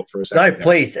self-promote for a second. No,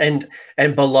 please. And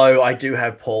below, I do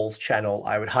have Paul's channel.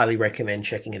 I would highly recommend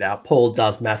checking it out. Paul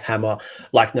does Math Hammer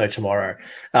like no tomorrow.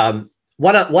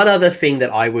 One other thing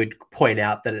that I would point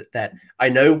out that I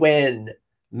know when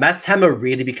Maths Hammer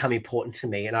really become important to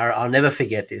me, and I'll never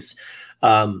forget this.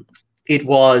 It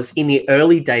was in the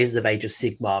early days of Age of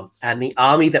Sigmar, and the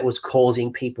army that was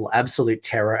causing people absolute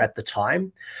terror at the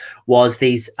time was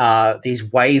these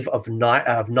wave of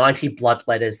 90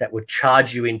 bloodletters that would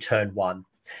charge you in turn one.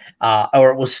 Or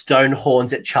it was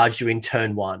Stonehorns that charged you in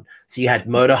turn one. So you had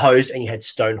Murder Hose and you had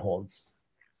Stonehorns.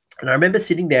 And I remember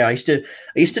sitting there, I used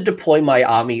to deploy my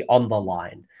army on the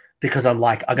line, because I'm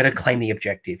like, I'm going to claim the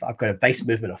objective. I've got a base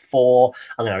movement of 4.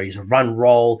 I'm going to use a run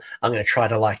roll. I'm going to try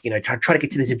to try to get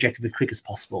to this objective as quick as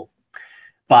possible.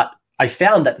 But I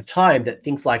found at the time that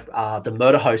things like the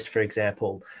Murder Host, for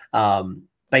example,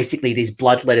 basically these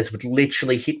bloodletters would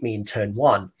literally hit me in turn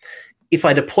 1. If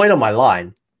I deployed on my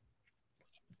line,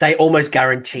 they almost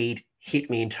guaranteed hit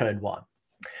me in turn 1.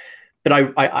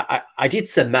 But I did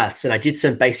some maths and I did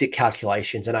some basic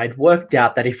calculations, and I'd worked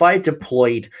out that if I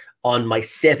deployed on my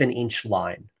 7-inch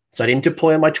line, so I didn't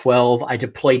deploy on my 12, I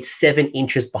deployed 7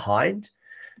 inches behind,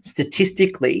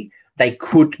 statistically, they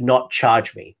could not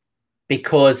charge me,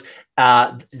 because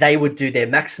they would do their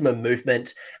maximum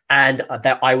movement, and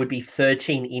that I would be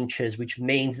 13 inches, which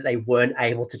means that they weren't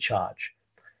able to charge.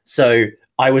 So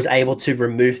I was able to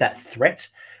remove that threat,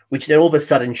 which then all of a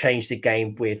sudden changed the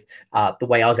game with the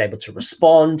way I was able to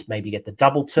respond, maybe get the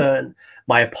double turn.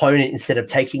 My opponent, instead of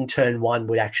taking turn 1,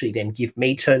 would actually then give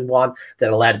me turn 1.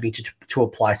 That allowed me to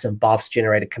apply some buffs,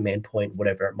 generate a command point,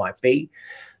 whatever it might be.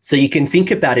 So you can think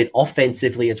about it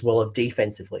offensively as well as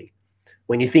defensively.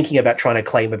 When you're thinking about trying to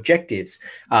claim objectives,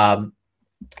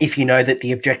 if you know that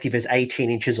the objective is 18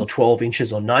 inches or 12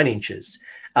 inches or 9 inches,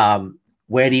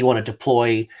 where do you want to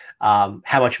deploy? How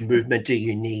much movement do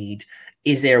you need?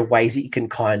 Is there ways that you can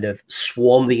kind of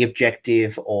swarm the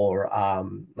objective, or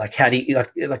like how do you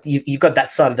like you've got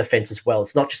that side of the fence as well?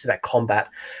 It's not just about combat.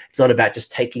 It's not about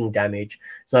just taking damage.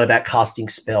 It's not about casting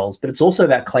spells, but it's also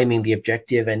about claiming the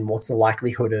objective and what's the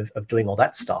likelihood of doing all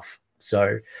that stuff.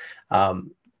 So I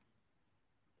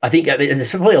think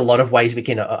there's probably a lot of ways we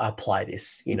can apply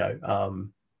this.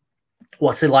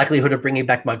 What's the likelihood of bringing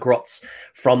back my grots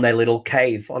from their little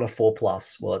cave on a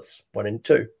 4+? Well, it's 1 in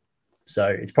 2. So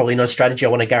it's probably not a strategy I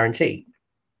want to guarantee.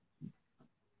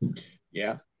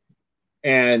 Yeah.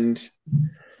 And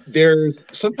there's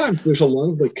a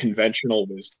lot of like conventional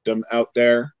wisdom out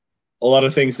there, a lot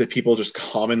of things that people just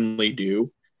commonly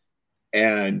do.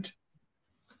 And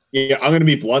yeah, I'm going to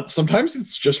be blunt. Sometimes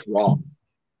it's just wrong,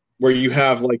 where you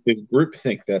have like this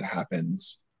groupthink that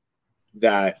happens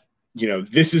that,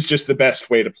 this is just the best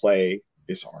way to play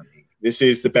this army. This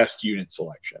is the best unit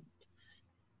selection.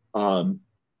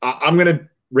 I'm going to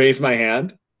raise my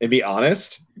hand and be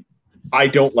honest. I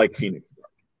don't like Phoenix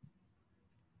Guard.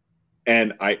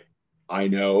 And I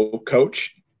know,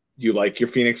 Coach, you like your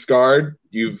Phoenix Guard.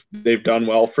 They've done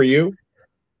well for you.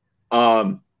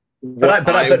 But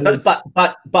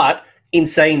in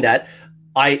saying that,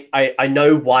 I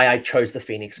know why I chose the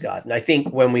Phoenix Guard. And I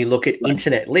think when we look at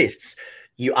internet lists,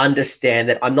 you understand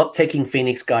that I'm not taking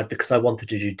Phoenix Guard because I wanted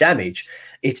to do damage.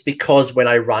 It's because when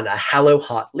I run a Hallow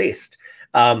Heart list,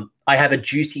 I have a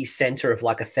juicy center of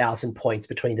like 1,000 points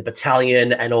between the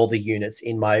battalion and all the units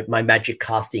in my magic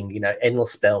casting,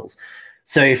 endless spells.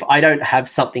 So if I don't have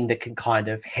something that can kind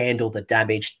of handle the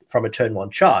damage from a turn 1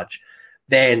 charge,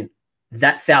 then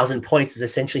that 1,000 points is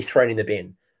essentially thrown in the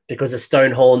bin, because the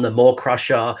Stonehorn, the Maw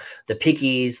Crusher, the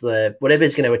Piggies, the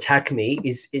whatever's going to attack me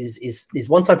is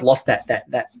once I've lost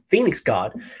that Phoenix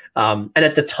Guard. And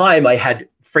at the time I had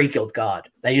Free Guild Guard.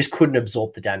 They just couldn't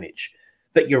absorb the damage.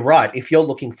 But you're right. If you're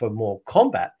looking for more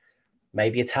combat,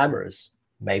 maybe it's hammers,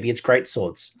 maybe it's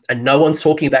greatswords, and no one's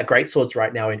talking about greatswords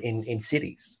right now in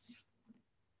cities.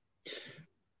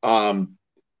 And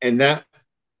that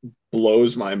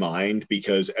blows my mind,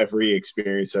 because every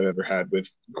experience I've ever had with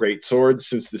greatswords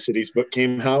since the Cities book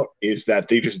came out is that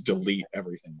they just delete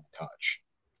everything they touch.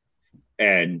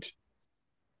 And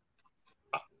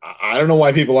I don't know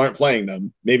why people aren't playing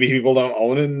them. Maybe people don't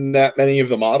own that many of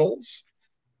the models.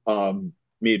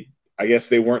 I guess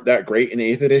they weren't that great in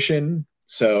 8th edition,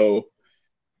 so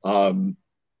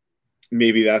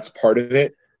maybe that's part of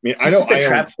it. mean, I know I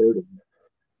own 30.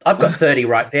 I've got 30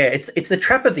 right there. It's the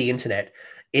trap of the internet.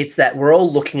 It's that we're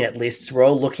all looking at lists, we're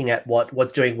all looking at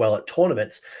what's doing well at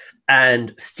tournaments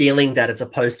and stealing that, as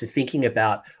opposed to thinking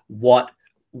about what's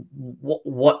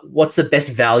the best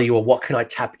value, or what can I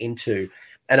tap into.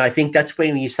 And I think that's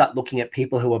when you start looking at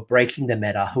people who are breaking the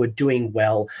meta, who are doing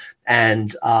well,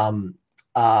 and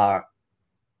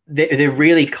they're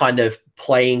really kind of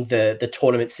playing the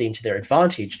tournament scene to their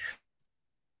advantage.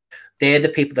 They're the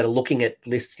people that are looking at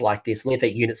lists like this, looking at their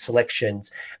unit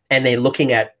selections, and they're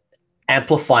looking at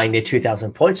amplifying their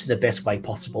 2,000 points in the best way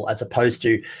possible, as opposed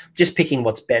to just picking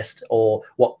what's best or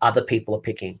what other people are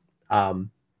picking.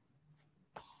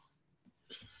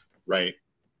 Right.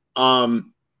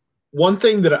 One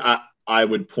thing that I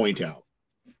would point out,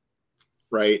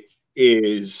 right,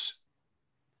 is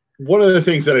one of the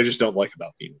things that I just don't like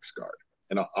about Phoenix Guard,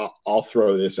 and I'll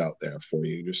throw this out there for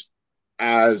you just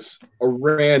as a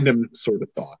random sort of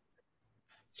thought.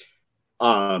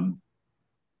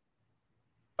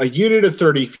 A unit of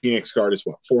 30 Phoenix Guard is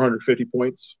what, 450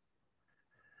 points?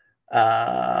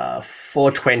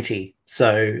 420.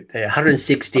 So they're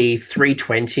 160,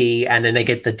 320, and then they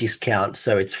get the discount.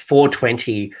 So it's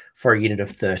 420 for a unit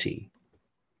of 30.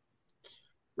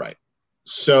 Right.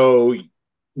 So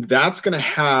that's going to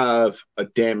have a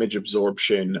damage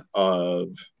absorption of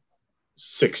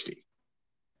 60.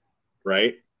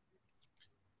 Right?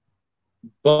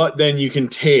 But then you can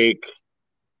take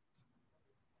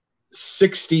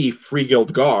 60 Free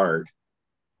Guild Guard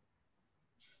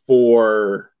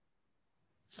for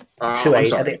I'm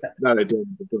sorry, I think not a damage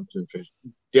absorption.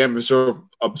 Damage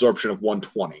absorption of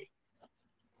 120.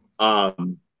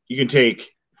 You can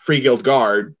take Free Guild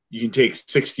Guard. You can take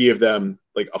 60 of them,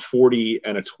 like a 40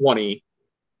 and a 20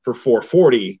 for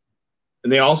 440,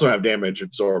 and they also have damage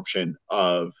absorption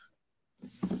of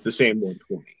the same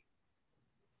 120.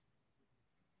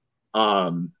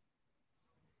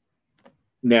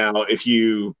 Now, if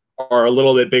you are a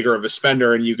little bit bigger of a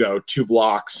spender and you go 2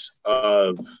 blocks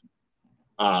of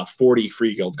 40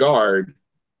 Free Guild Guard,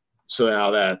 so now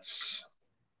that's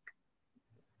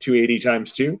 280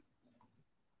 times 2.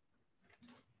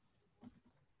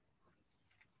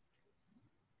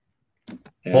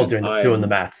 Paul doing the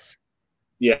maths.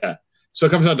 Yeah. So it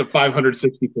comes out to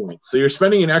 560 points. So you're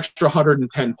spending an extra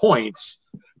 110 points,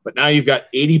 but now you've got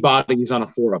 80 bodies on a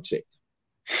 4-up save.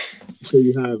 So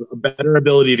you have a better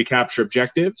ability to capture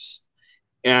objectives,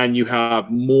 and you have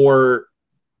more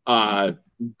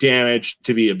damage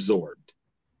to be absorbed.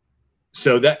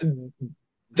 So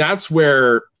that's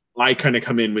where I kind of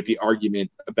come in with the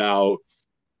argument about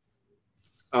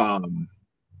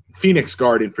Phoenix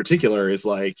Guard in particular, is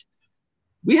like,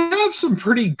 we have some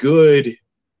pretty good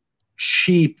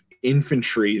cheap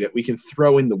infantry that we can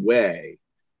throw in the way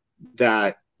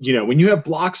that, you know, when you have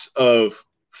blocks of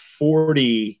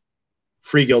 40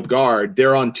 Free Guild Guard,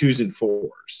 they're on 2s and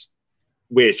 4s,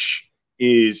 which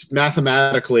is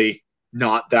mathematically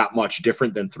not that much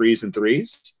different than 3s and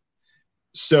 3s.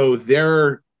 So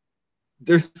they're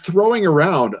throwing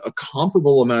around a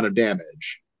comparable amount of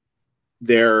damage.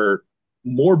 They're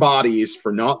more bodies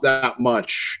for not that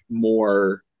much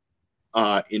more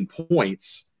in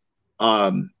points.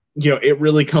 You know, it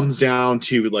really comes down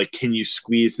to, like, can you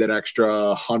squeeze that extra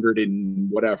 100 and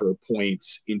whatever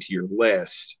points into your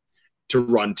list to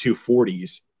run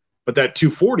 240s? But that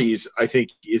 240s, I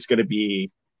think, is going to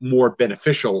be more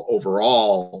beneficial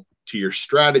overall to your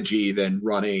strategy than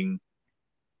running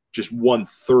just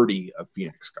 130 of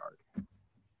Phoenix Guard.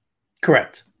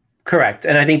 Correct.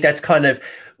 And I think that's kind of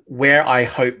where I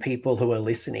hope people who are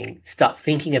listening start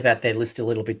thinking about their list a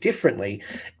little bit differently.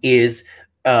 Is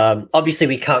obviously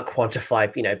we can't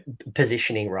quantify, you know,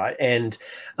 positioning, right? And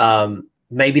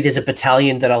maybe there's a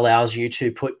battalion that allows you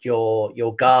to put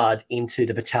your guard into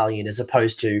the battalion, as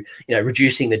opposed to, you know,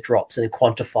 reducing the drops and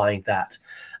quantifying that.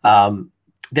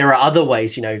 There are other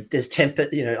ways, you know, there's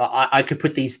Tempest, you know, I could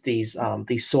put these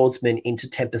swordsmen into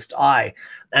Tempest Eye,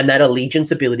 and that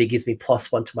allegiance ability gives me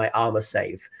 +1 to my armor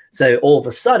save. So all of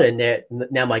a sudden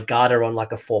now my guard are on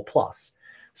like a 4+.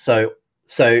 So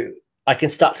I can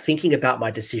start thinking about my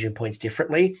decision points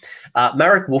differently.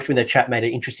 Marek Wolf in the chat made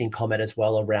an interesting comment as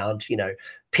well around, you know,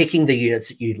 picking the units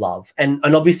that you love. And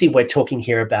obviously we're talking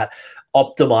here about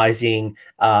optimizing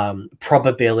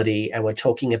probability, and we're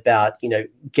talking about, you know,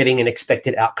 getting an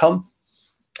expected outcome.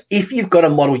 If you've got a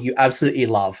model you absolutely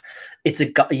love,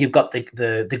 you've got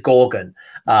the Gorgon.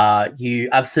 You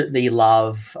absolutely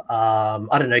love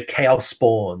I don't know, Chaos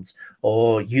Spawns,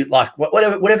 or you like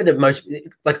whatever the most,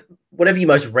 like whatever your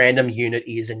most random unit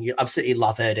is, and you absolutely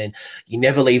love it, and you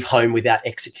never leave home without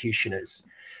executioners.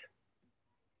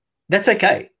 That's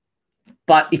okay.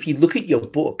 But if you look at your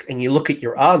book and you look at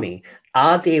your army,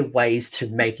 are there ways to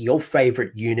make your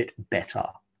favorite unit better?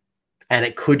 And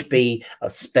it could be a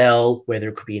spell, whether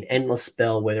it could be an endless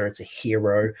spell, whether it's a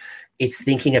hero. It's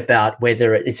thinking about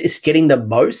whether it's getting the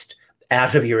most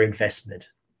out of your investment,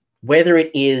 whether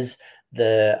it is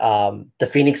the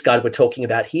Phoenix Guard we're talking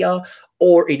about here,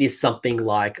 or it is something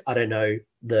like, I don't know,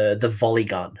 the volley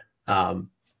gun.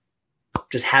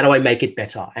 Just how do I make it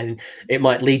better? And it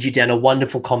might lead you down a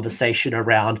wonderful conversation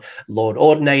around Lord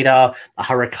Ordinator, a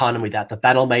Hurricane without the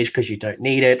Battle Mage because you don't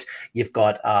need it. You've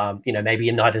got, maybe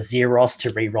a Knight of Zeros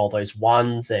to re-roll those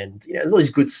ones, and there's all this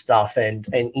good stuff. And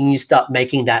you start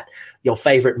making that your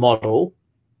favorite model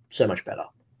so much better.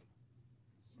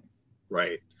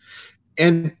 Right.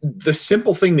 And the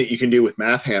simple thing that you can do with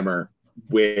Math Hammer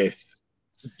with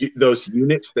those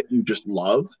units that you just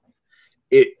love,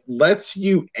 it lets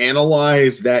you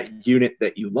analyze that unit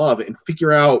that you love and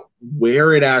figure out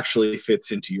where it actually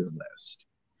fits into your list.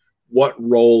 What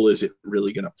role is it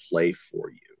really going to play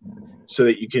for you so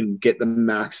that you can get the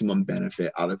maximum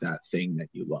benefit out of that thing that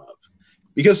you love?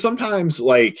 Because sometimes,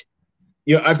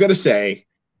 I've got to say,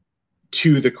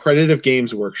 to the credit of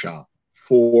Games Workshop,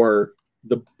 for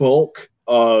the bulk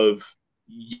of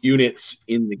units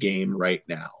in the game right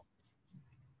now,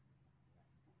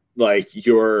 like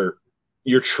your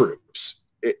troops,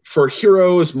 for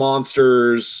heroes,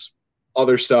 monsters,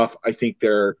 other stuff, I think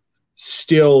they're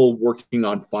still working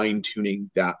on fine-tuning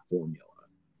that formula.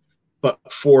 But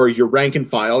for your rank and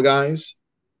file guys,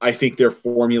 I think their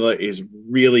formula is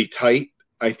really tight.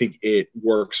 I think it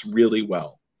works really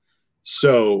well.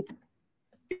 So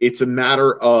it's a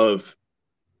matter of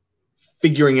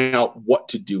figuring out what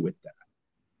to do with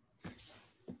that,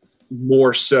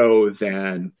 more so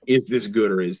than is this good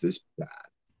or is this bad?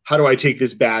 How do I take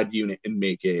this bad unit and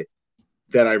make it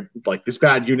that I like, this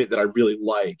bad unit that I really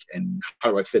like, and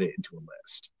how do I fit it into a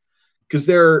list? Because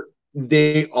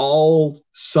they all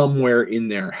somewhere in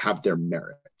there have their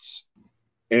merits,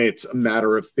 and it's a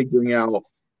matter of figuring out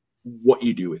what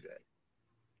you do with it.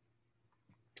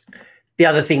 The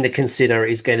other thing to consider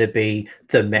is going to be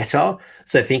the meta.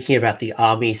 So thinking about the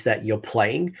armies that you're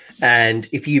playing, and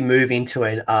if you move into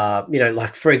an,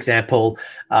 for example,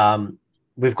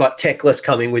 we've got Teclis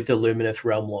coming with the Lumineth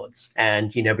Realm Lords,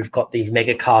 and we've got these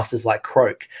mega casters like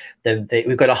Croak. Then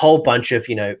we've got a whole bunch of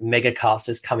mega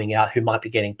casters coming out who might be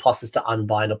getting pluses to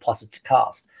unbind or pluses to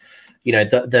cast.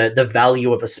 The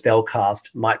value of a spell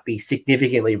cast might be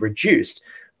significantly reduced,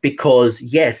 because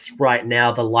yes, right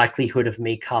now the likelihood of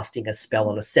me casting a spell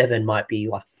on a 7 might be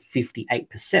like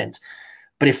 58%.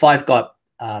 But if I've got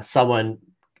someone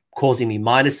causing me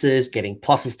minuses, getting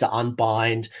pluses to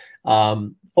unbind,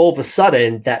 all of a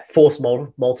sudden that force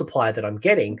multiplier that I'm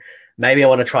getting, maybe I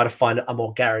want to try to find a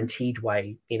more guaranteed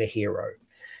way in a hero.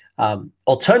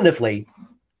 Alternatively,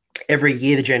 every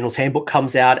year the General's Handbook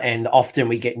comes out, and often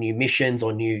we get new missions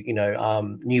or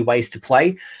new ways to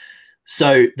play.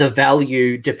 So the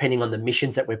value, depending on the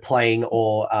missions that we're playing,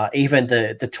 or even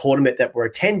the tournament that we're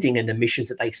attending and the missions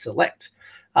that they select,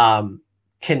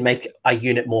 can make a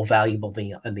unit more valuable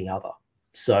than the other.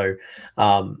 So,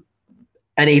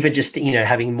 and even just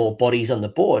having more bodies on the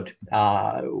board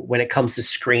when it comes to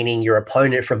screening your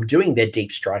opponent from doing their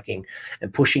deep striking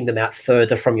and pushing them out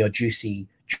further from your juicy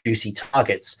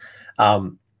targets.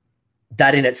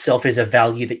 That in itself is a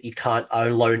value that you can't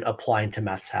alone apply into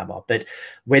Maths Hammer. But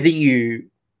whether you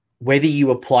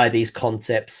apply these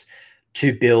concepts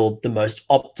to build the most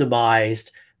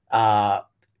optimized,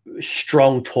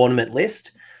 strong tournament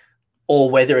list, or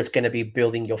whether it's going to be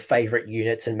building your favorite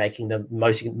units and making the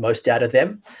most out of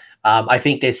them, I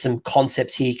think there's some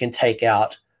concepts here you can take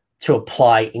out to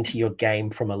apply into your game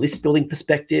from a list building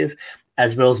perspective,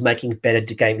 as well as making better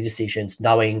game decisions,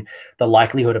 knowing the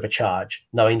likelihood of a charge,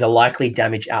 knowing the likely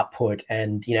damage output,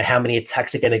 and how many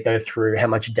attacks are going to go through, how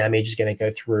much damage is going to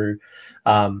go through,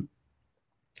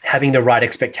 having the right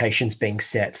expectations being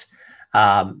set.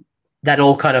 That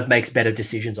all kind of makes better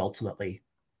decisions ultimately.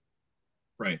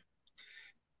 Right.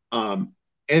 And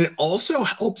it also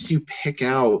helps you pick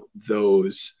out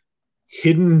those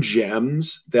hidden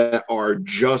gems that are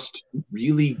just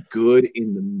really good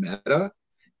in the meta,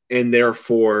 and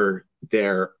therefore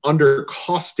they're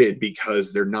undercosted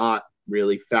because they're not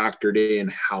really factored in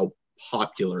how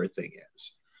popular a thing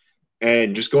is.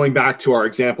 And just going back to our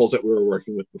examples that we were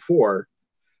working with before,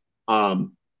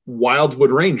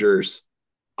 Wildwood Rangers,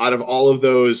 out of all of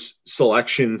those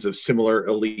selections of similar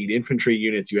elite infantry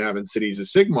units you have in Cities of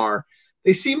Sigmar,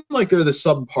 they seem like they're the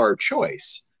subpar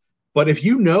choice. But if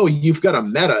you've got a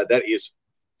meta that is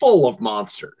full of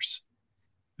monsters,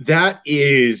 that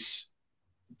is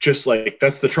just like,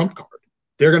 that's the trump card.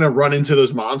 they're going to run into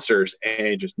those monsters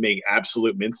and just make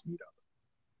absolute mincemeat of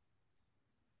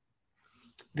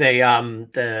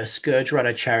it. The Scourge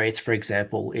Runner Chariots, for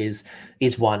example, is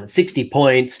 60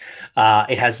 points.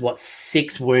 It has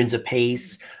 6 wounds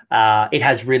apiece. It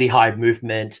has really high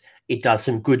movement. It does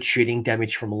some good shooting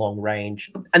damage from long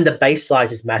range, and the base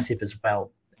size is massive as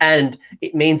well. And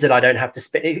it means that I don't have to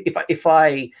spend if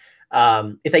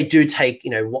they do take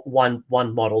one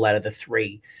model out of the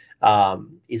 3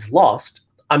 is lost,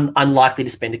 I'm unlikely to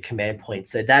spend a command point.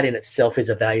 So that in itself is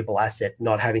a valuable asset,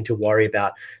 not having to worry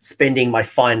about spending my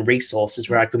fine resources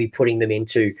where I could be putting them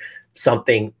into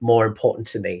something more important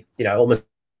to me. Almost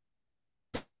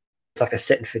like a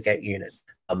set and forget unit.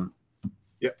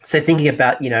 So thinking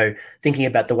about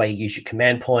the way you use your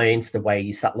command points, the way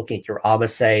you start looking at your armor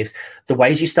saves, the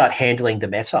ways you start handling the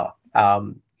meta,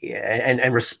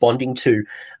 and responding to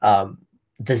the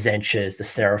Zenchas, the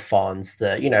Seraphons,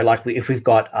 if we've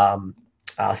got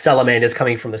salamanders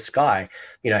coming from the sky,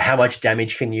 how much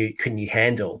damage can you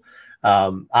handle?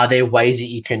 Are there ways that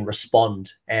you can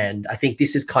respond? And I think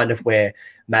this is kind of where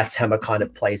Maths Hammer kind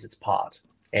of plays its part.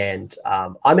 And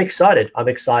I'm excited. I'm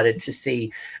excited to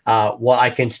see what I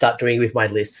can start doing with my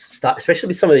lists, especially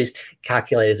with some of these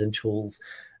calculators and tools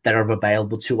that are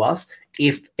available to us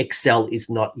if Excel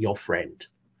is not your friend.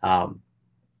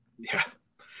 Yeah.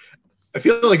 I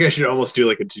feel like I should almost do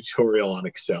like a tutorial on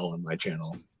Excel on my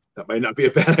channel. That might not be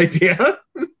a bad idea.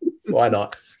 Why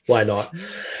not?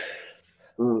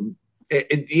 And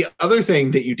the other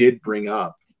thing that you did bring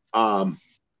up,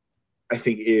 I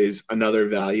think is another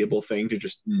valuable thing to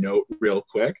just note real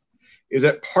quick, is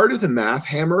that part of the Math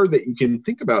Hammer that you can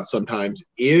think about sometimes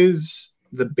is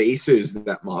the bases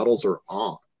that models are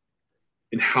on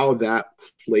and how that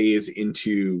plays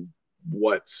into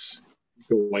what's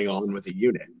going on with a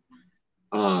unit.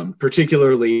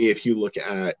 Particularly if you look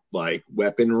at like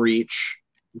weapon reach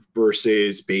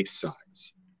versus base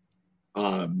size.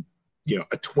 A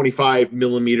 25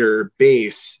 millimeter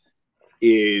base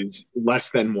is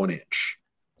less than 1 inch.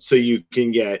 So you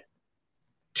can get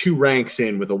 2 ranks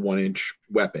in with a 1 inch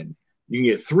weapon. You can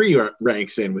get 3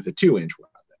 ranks in with a 2 inch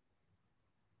weapon.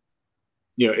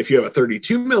 If you have a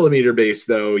 32 millimeter base,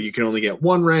 though, you can only get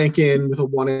 1 rank in with a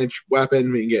 1 inch weapon.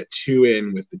 And you get 2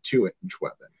 in with the 2 inch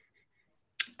weapon.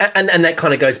 And that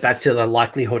kind of goes back to the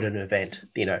likelihood of an event.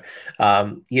 You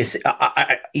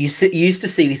used to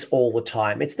see this all the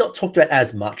time. It's not talked about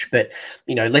as much, but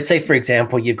let's say for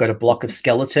example you've got a block of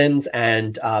skeletons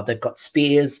and they've got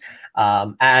spears,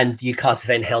 and you cast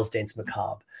Van Helsden's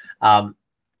Macabre.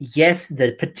 Yes,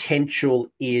 the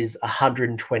potential is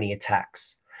 120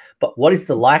 attacks, but what is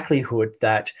the likelihood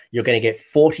that you're going to get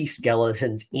 40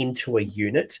 skeletons into a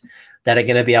unit that are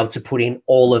going to be able to put in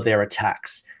all of their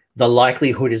attacks? The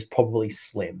likelihood is probably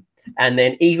slim. And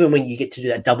then even when you get to do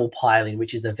that double piling,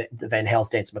 which is the Van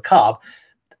Helsden's Macabre,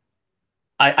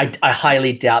 I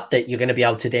highly doubt that you're going to be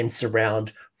able to then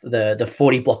surround the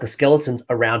 40 block of skeletons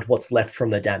around what's left from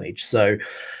the damage. So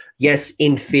yes,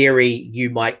 in theory, you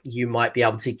might be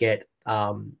able to get,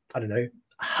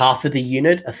 half of the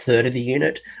unit, a third of the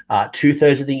unit,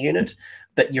 2/3 of the unit.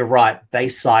 But you're right,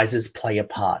 base sizes play a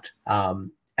part.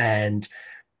 And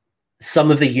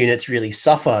some of the units really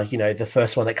suffer. The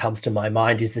first one that comes to my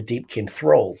mind is the Deepkin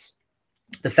Thralls.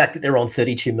 The fact that they're on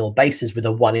 32 mil bases with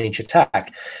a 1 inch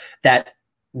attack, that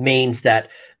means that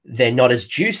they're not as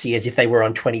juicy as if they were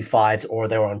on 25s or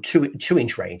they were on 2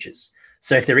 inch ranges.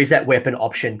 So if there is that weapon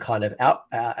option kind of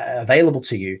available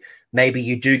to you, maybe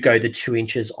you do go the 2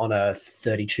 inches on a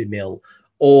 32 mil,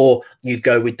 or you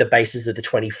go with the bases of the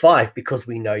 25 because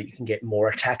we know you can get more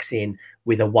attacks in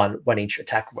with a 1 inch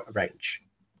attack range.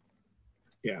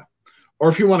 Yeah. Or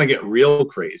if you want to get real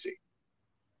crazy,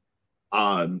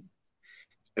 and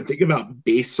think about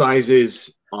base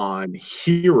sizes on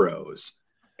heroes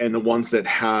and the ones that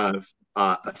have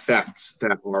effects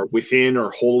that are within or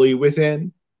wholly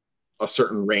within a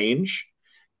certain range,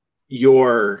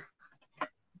 the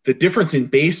difference in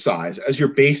base size, as your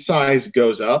base size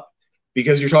goes up,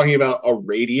 because you're talking about a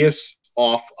radius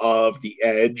off of the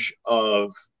edge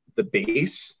of the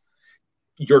base,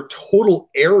 your total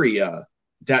area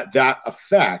that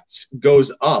affects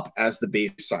goes up as the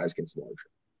base size gets larger.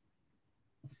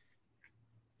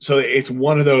 So it's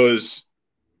one of those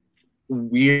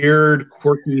weird,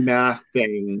 quirky math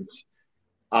things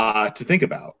to think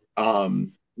about,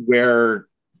 where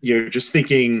you're just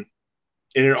thinking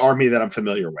in an army that I'm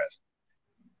familiar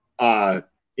with.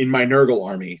 In my Nurgle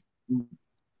army,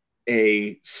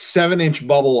 a 7-inch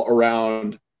bubble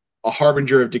around a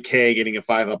Harbinger of Decay getting a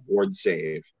 5-up ward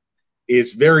save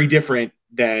is very different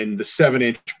than the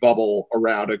 7-inch bubble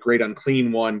around a Great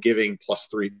Unclean One giving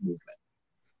 +3 movement.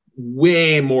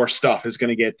 way more stuff is going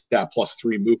to get that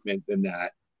 +3 movement than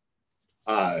that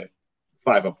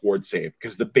 5-up ward save,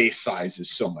 because the base size is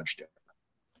so much different.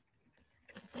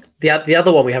 The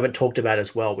other one we haven't talked about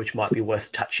as well, which might be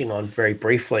worth touching on very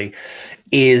briefly,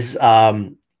 is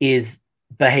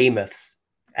behemoths.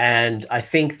 And I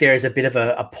think there's a bit of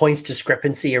a points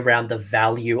discrepancy around the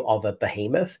value of a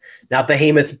behemoth. Now,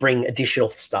 behemoths bring additional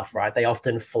stuff, right? They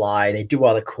often fly, they do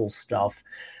other cool stuff.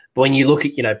 But when you look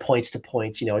at, points to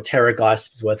points, a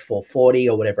Terrorgeist is worth 440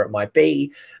 or whatever it might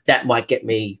be, that might get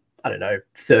me, I don't know,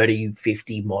 30,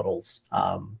 50 models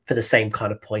for the same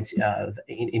kind of points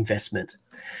investment.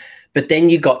 But then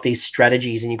you got these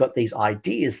strategies and you got these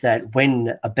ideas that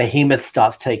when a behemoth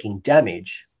starts taking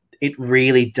damage, it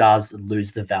really does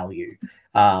lose the value.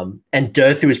 And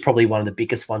Durthu is probably one of the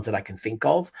biggest ones that I can think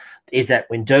of, is that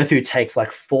when Durthu takes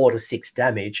like 4 to 6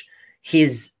 damage,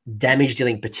 his damage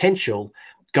dealing potential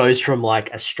goes from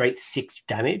like a straight 6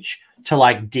 damage to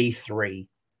like D3.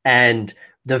 And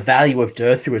the value of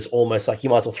Durthu is almost like you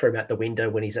might as well throw him out the window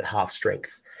when he's at half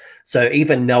strength. So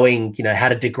even knowing, how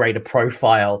to degrade a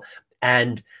profile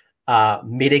and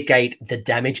mitigate the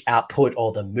damage output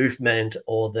or the movement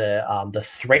or the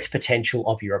threat potential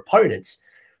of your opponents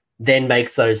then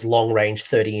makes those long range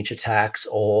 30-inch attacks,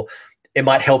 or it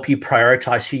might help you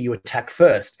prioritize who you attack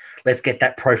first. Let's get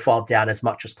that profile down as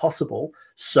much as possible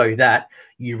so that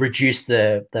you reduce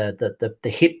the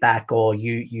hit back, or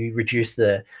you reduce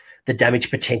the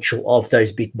damage potential of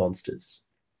those big monsters.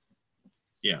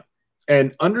 Yeah.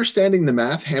 And understanding the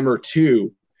math hammer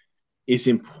too is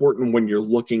important when you're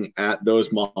looking at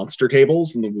those monster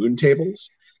tables and the wound tables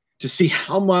to see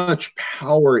how much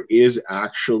power is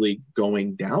actually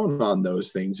going down on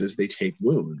those things as they take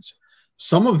wounds.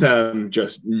 Some of them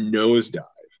just nosedive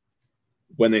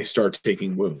when they start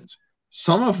taking wounds.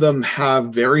 Some of them have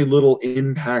very little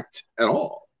impact at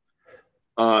all.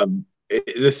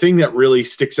 The thing that really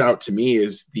sticks out to me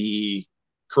is the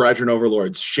Kharadron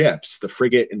Overlord's ships, the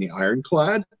frigate and the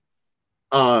ironclad.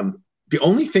 The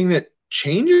only thing that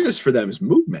changes for them is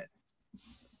movement.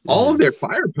 All of their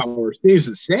firepower stays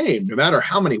the same no matter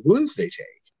how many wounds they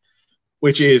take,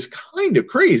 which is kind of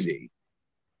crazy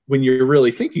when you're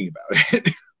really thinking about it.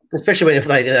 Especially if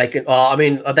they can.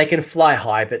 They can fly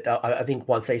high, but I think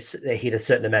once they hit a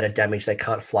certain amount of damage, they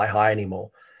can't fly high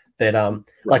anymore. But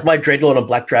like my Dreadlord on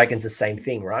Black Dragon's the same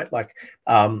thing, right? Like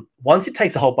once it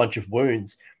takes a whole bunch of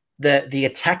wounds, the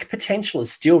attack potential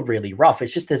is still really rough.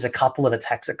 It's just there's a couple of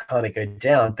attacks that kind of go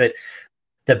down, but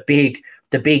the big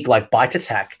like bite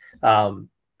attack, I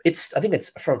think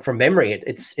it's from memory,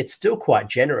 it's still quite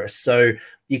generous. So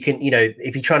you can,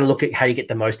 if you're trying to look at how you get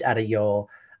the most out of your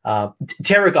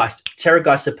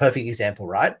Terrorgeist is a perfect example,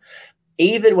 right?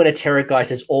 Even when a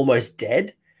Terrorgeist is almost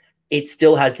dead, it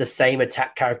still has the same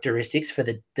attack characteristics for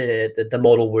the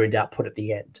mortal wound output at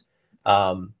the end.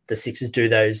 The 6s do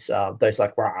those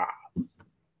like rah.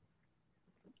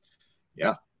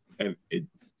 Yeah, and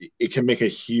it can make a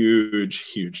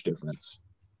huge difference.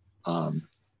 I've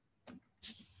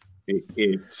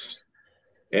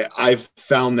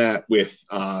found that with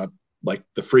like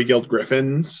the Free Guild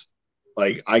Griffins,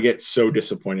 like I get so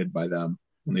disappointed by them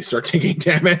when they start taking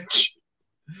damage.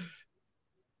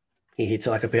 He hits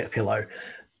it like a pillow.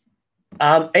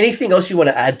 Anything else you want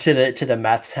to add to the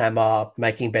maths hammer,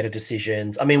 making better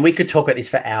decisions? I mean, we could talk about this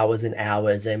for hours and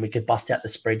hours, and we could bust out the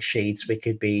spreadsheets. We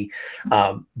could be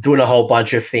doing a whole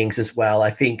bunch of things as well. I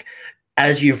think,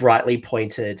 as you've rightly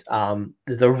pointed,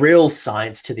 the real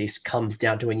science to this comes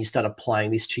down to when you start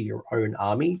applying this to your own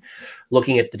army,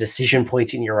 looking at the decision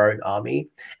point in your own army.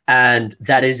 And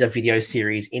that is a video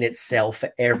series in itself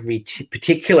for every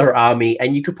particular army.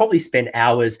 And you could probably spend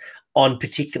hours on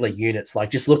particular units, like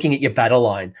just looking at your battle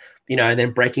line, and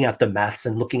then breaking out the maths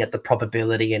and looking at the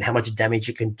probability and how much damage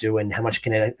you can do and how much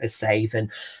can it save,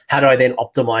 and how do I then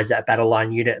optimize that battle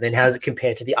line unit, and then how does it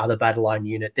compare to the other battle line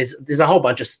unit? There's a whole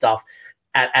bunch of stuff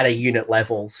at a unit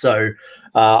level. So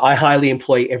I highly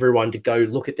employ everyone to go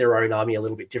look at their own army a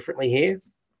little bit differently here.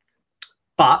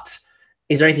 But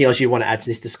is there anything else you want to add to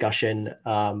this discussion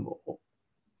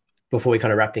before we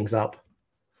kind of wrap things up?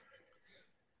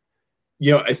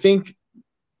 I think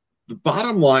the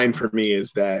bottom line for me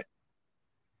is that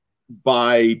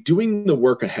by doing the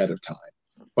work ahead of time,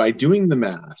 by doing the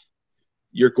math,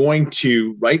 you're going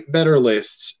to write better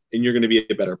lists and you're going to be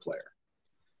a better player.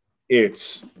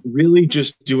 It's really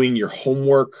just doing your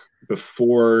homework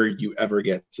before you ever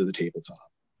get to the tabletop.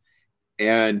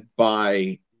 And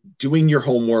by doing your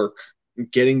homework,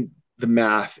 getting the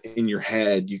math in your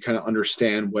head, you kind of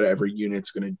understand what every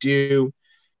unit's going to do.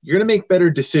 You're going to make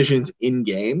better decisions in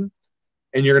game,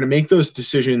 and you're going to make those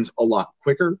decisions a lot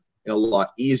quicker and a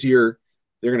lot easier.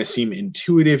 they're going to seem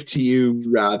intuitive to you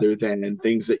rather than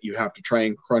things that you have to try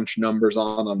and crunch numbers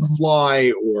on the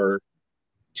fly or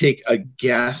take a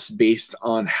guess based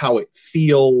on how it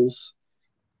feels.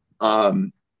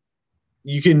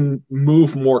 You can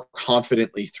move more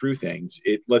confidently through things.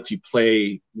 It lets you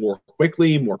play more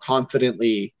quickly, more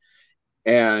confidently.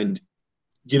 And,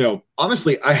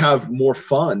 honestly, I have more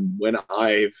fun when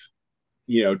I've,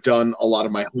 done a lot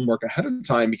of my homework ahead of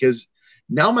time, because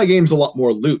now my game's a lot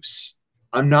more loose.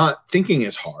 I'm not thinking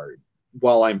as hard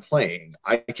while I'm playing.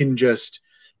 I can just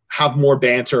have more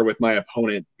banter with my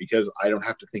opponent because I don't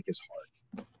have to think as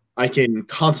hard. I can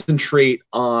concentrate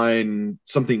on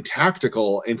something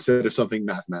tactical instead of something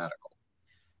mathematical.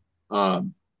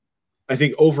 I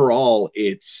think overall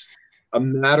it's a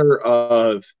matter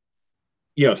of,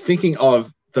 thinking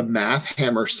of the math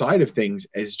hammer side of things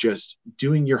as just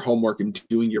doing your homework and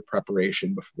doing your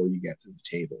preparation before you get to the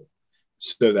table,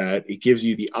 so that it gives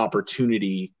you the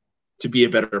opportunity to be a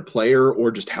better player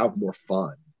or just have more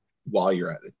fun while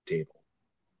you're at the table.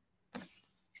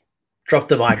 Drop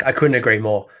the mic. I couldn't agree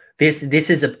more. This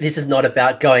is not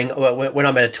about going when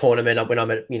I'm at a tournament, when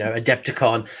I'm at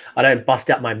Adepticon. I don't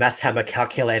bust out my math hammer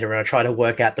calculator and I try to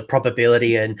work out the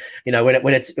probability. And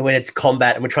when it's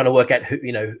combat and we're trying to work out who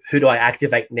do I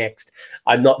activate next,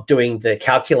 I'm not doing the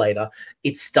calculator.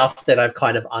 It's stuff that I've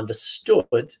kind of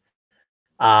understood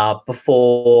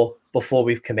before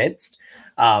we've commenced,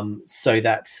 so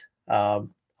that I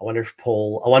wonder if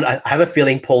Paul. I have a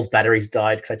feeling Paul's batteries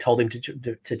died because I told him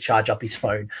to charge up his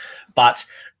phone, but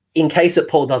in case that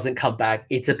Paul doesn't come back,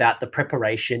 it's about the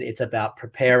preparation. It's about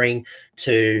preparing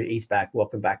to. He's back.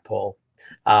 Welcome back, Paul.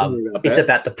 It's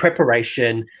about the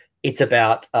preparation. It's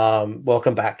about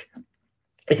welcome back.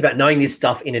 It's about knowing this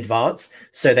stuff in advance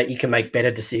so that you can make better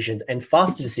decisions and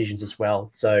faster decisions as well.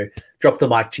 So, drop the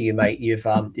mic to you, mate. You've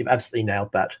absolutely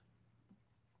nailed that.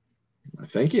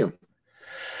 Thank you.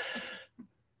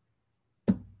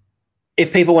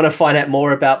 If people want to find out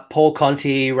more about Paul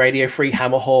Conti, Radio Free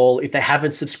Hammerhall, if they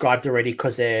haven't subscribed already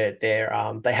because they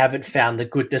haven't found the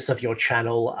goodness of your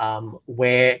channel,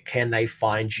 where can they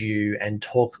find you and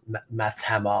talk Math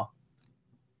Hammer?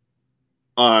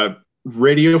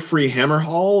 Radio Free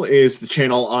Hammerhall is the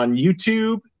channel on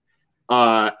YouTube.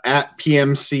 At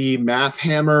PMC Math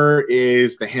Hammer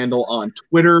is the handle on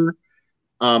Twitter.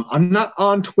 I'm not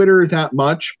on Twitter that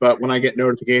much, but when I get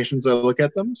notifications, I look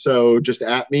at them. So just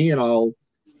at me and I'll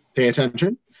pay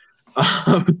attention.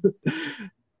 And,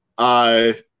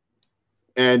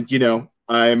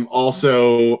 I'm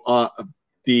also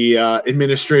the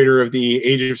administrator of the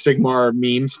Age of Sigmar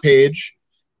memes page.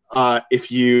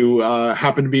 If you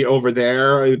happen to be over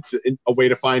there, it's a way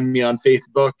to find me on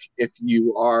Facebook if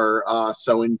you are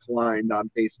so inclined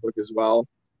on Facebook as well.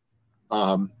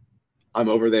 I'm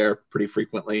over there pretty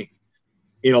frequently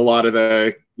in a lot of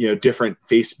the different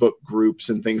Facebook groups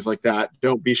and things like that.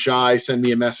 Don't be shy. Send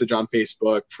me a message on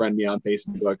Facebook. Friend me on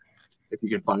Facebook if you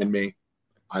can find me.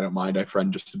 I don't mind. I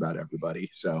friend just about everybody.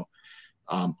 So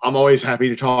I'm always happy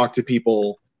to talk to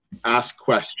people, ask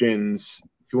questions.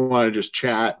 If you want to just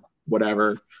chat,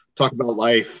 whatever, talk about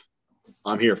life,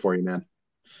 I'm here for you, man.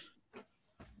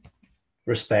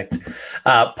 Respect.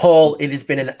 Paul, it has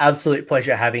been an absolute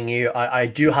pleasure having you. I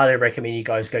do highly recommend you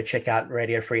guys go check out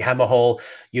Radio Free Hammerhall.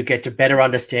 You'll get to better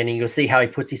understanding. You'll see how he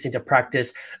puts this into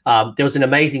practice. There was an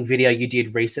amazing video you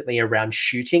did recently around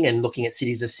shooting and looking at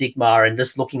Cities of Sigmar and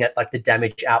just looking at like the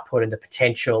damage output and the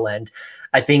potential. And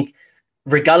I think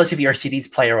regardless if you're a Cities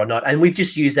player or not, and we've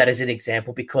just used that as an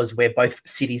example because we're both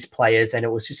Cities players and it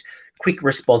was just quick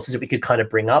responses that we could kind of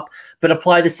bring up, but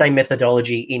apply the same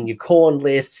methodology in your Khorne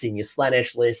lists, in your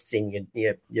Slaanesh lists, in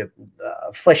your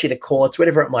Flesh Eater courts,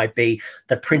 whatever it might be.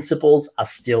 The principles are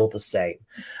still the same.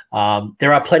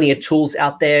 There are plenty of tools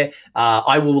out there.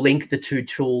 I will link the 2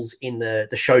 tools in the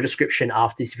show description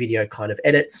after this video kind of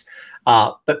edits.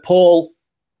 But Paul,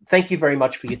 thank you very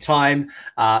much for your time.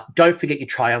 Don't forget your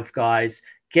Triumph, guys.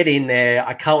 Get in there.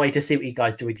 I can't wait to see what you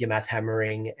guys do with your math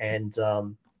hammering. And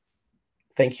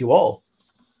thank you all.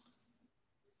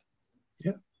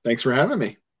 Yeah, thanks for having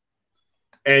me.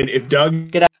 And if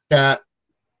Doug get out chat,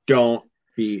 don't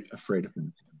be afraid of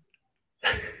him.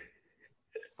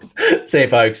 See you,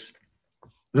 folks.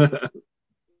 G'day.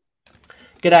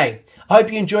 I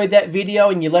hope you enjoyed that video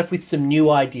and you're left with some new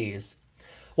ideas.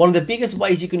 One of the biggest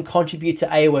ways you can contribute to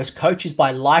AOS Coach is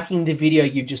by liking the video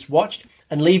you just watched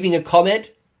and leaving a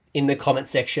comment in the comment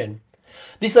section.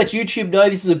 This lets YouTube know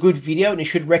this is a good video and it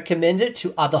should recommend it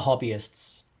to other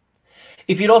hobbyists.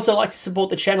 If you'd also like to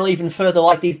support the channel even further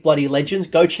like these bloody legends,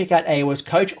 go check out AOS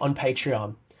Coach on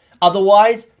Patreon.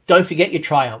 Otherwise, don't forget your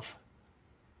Triumph.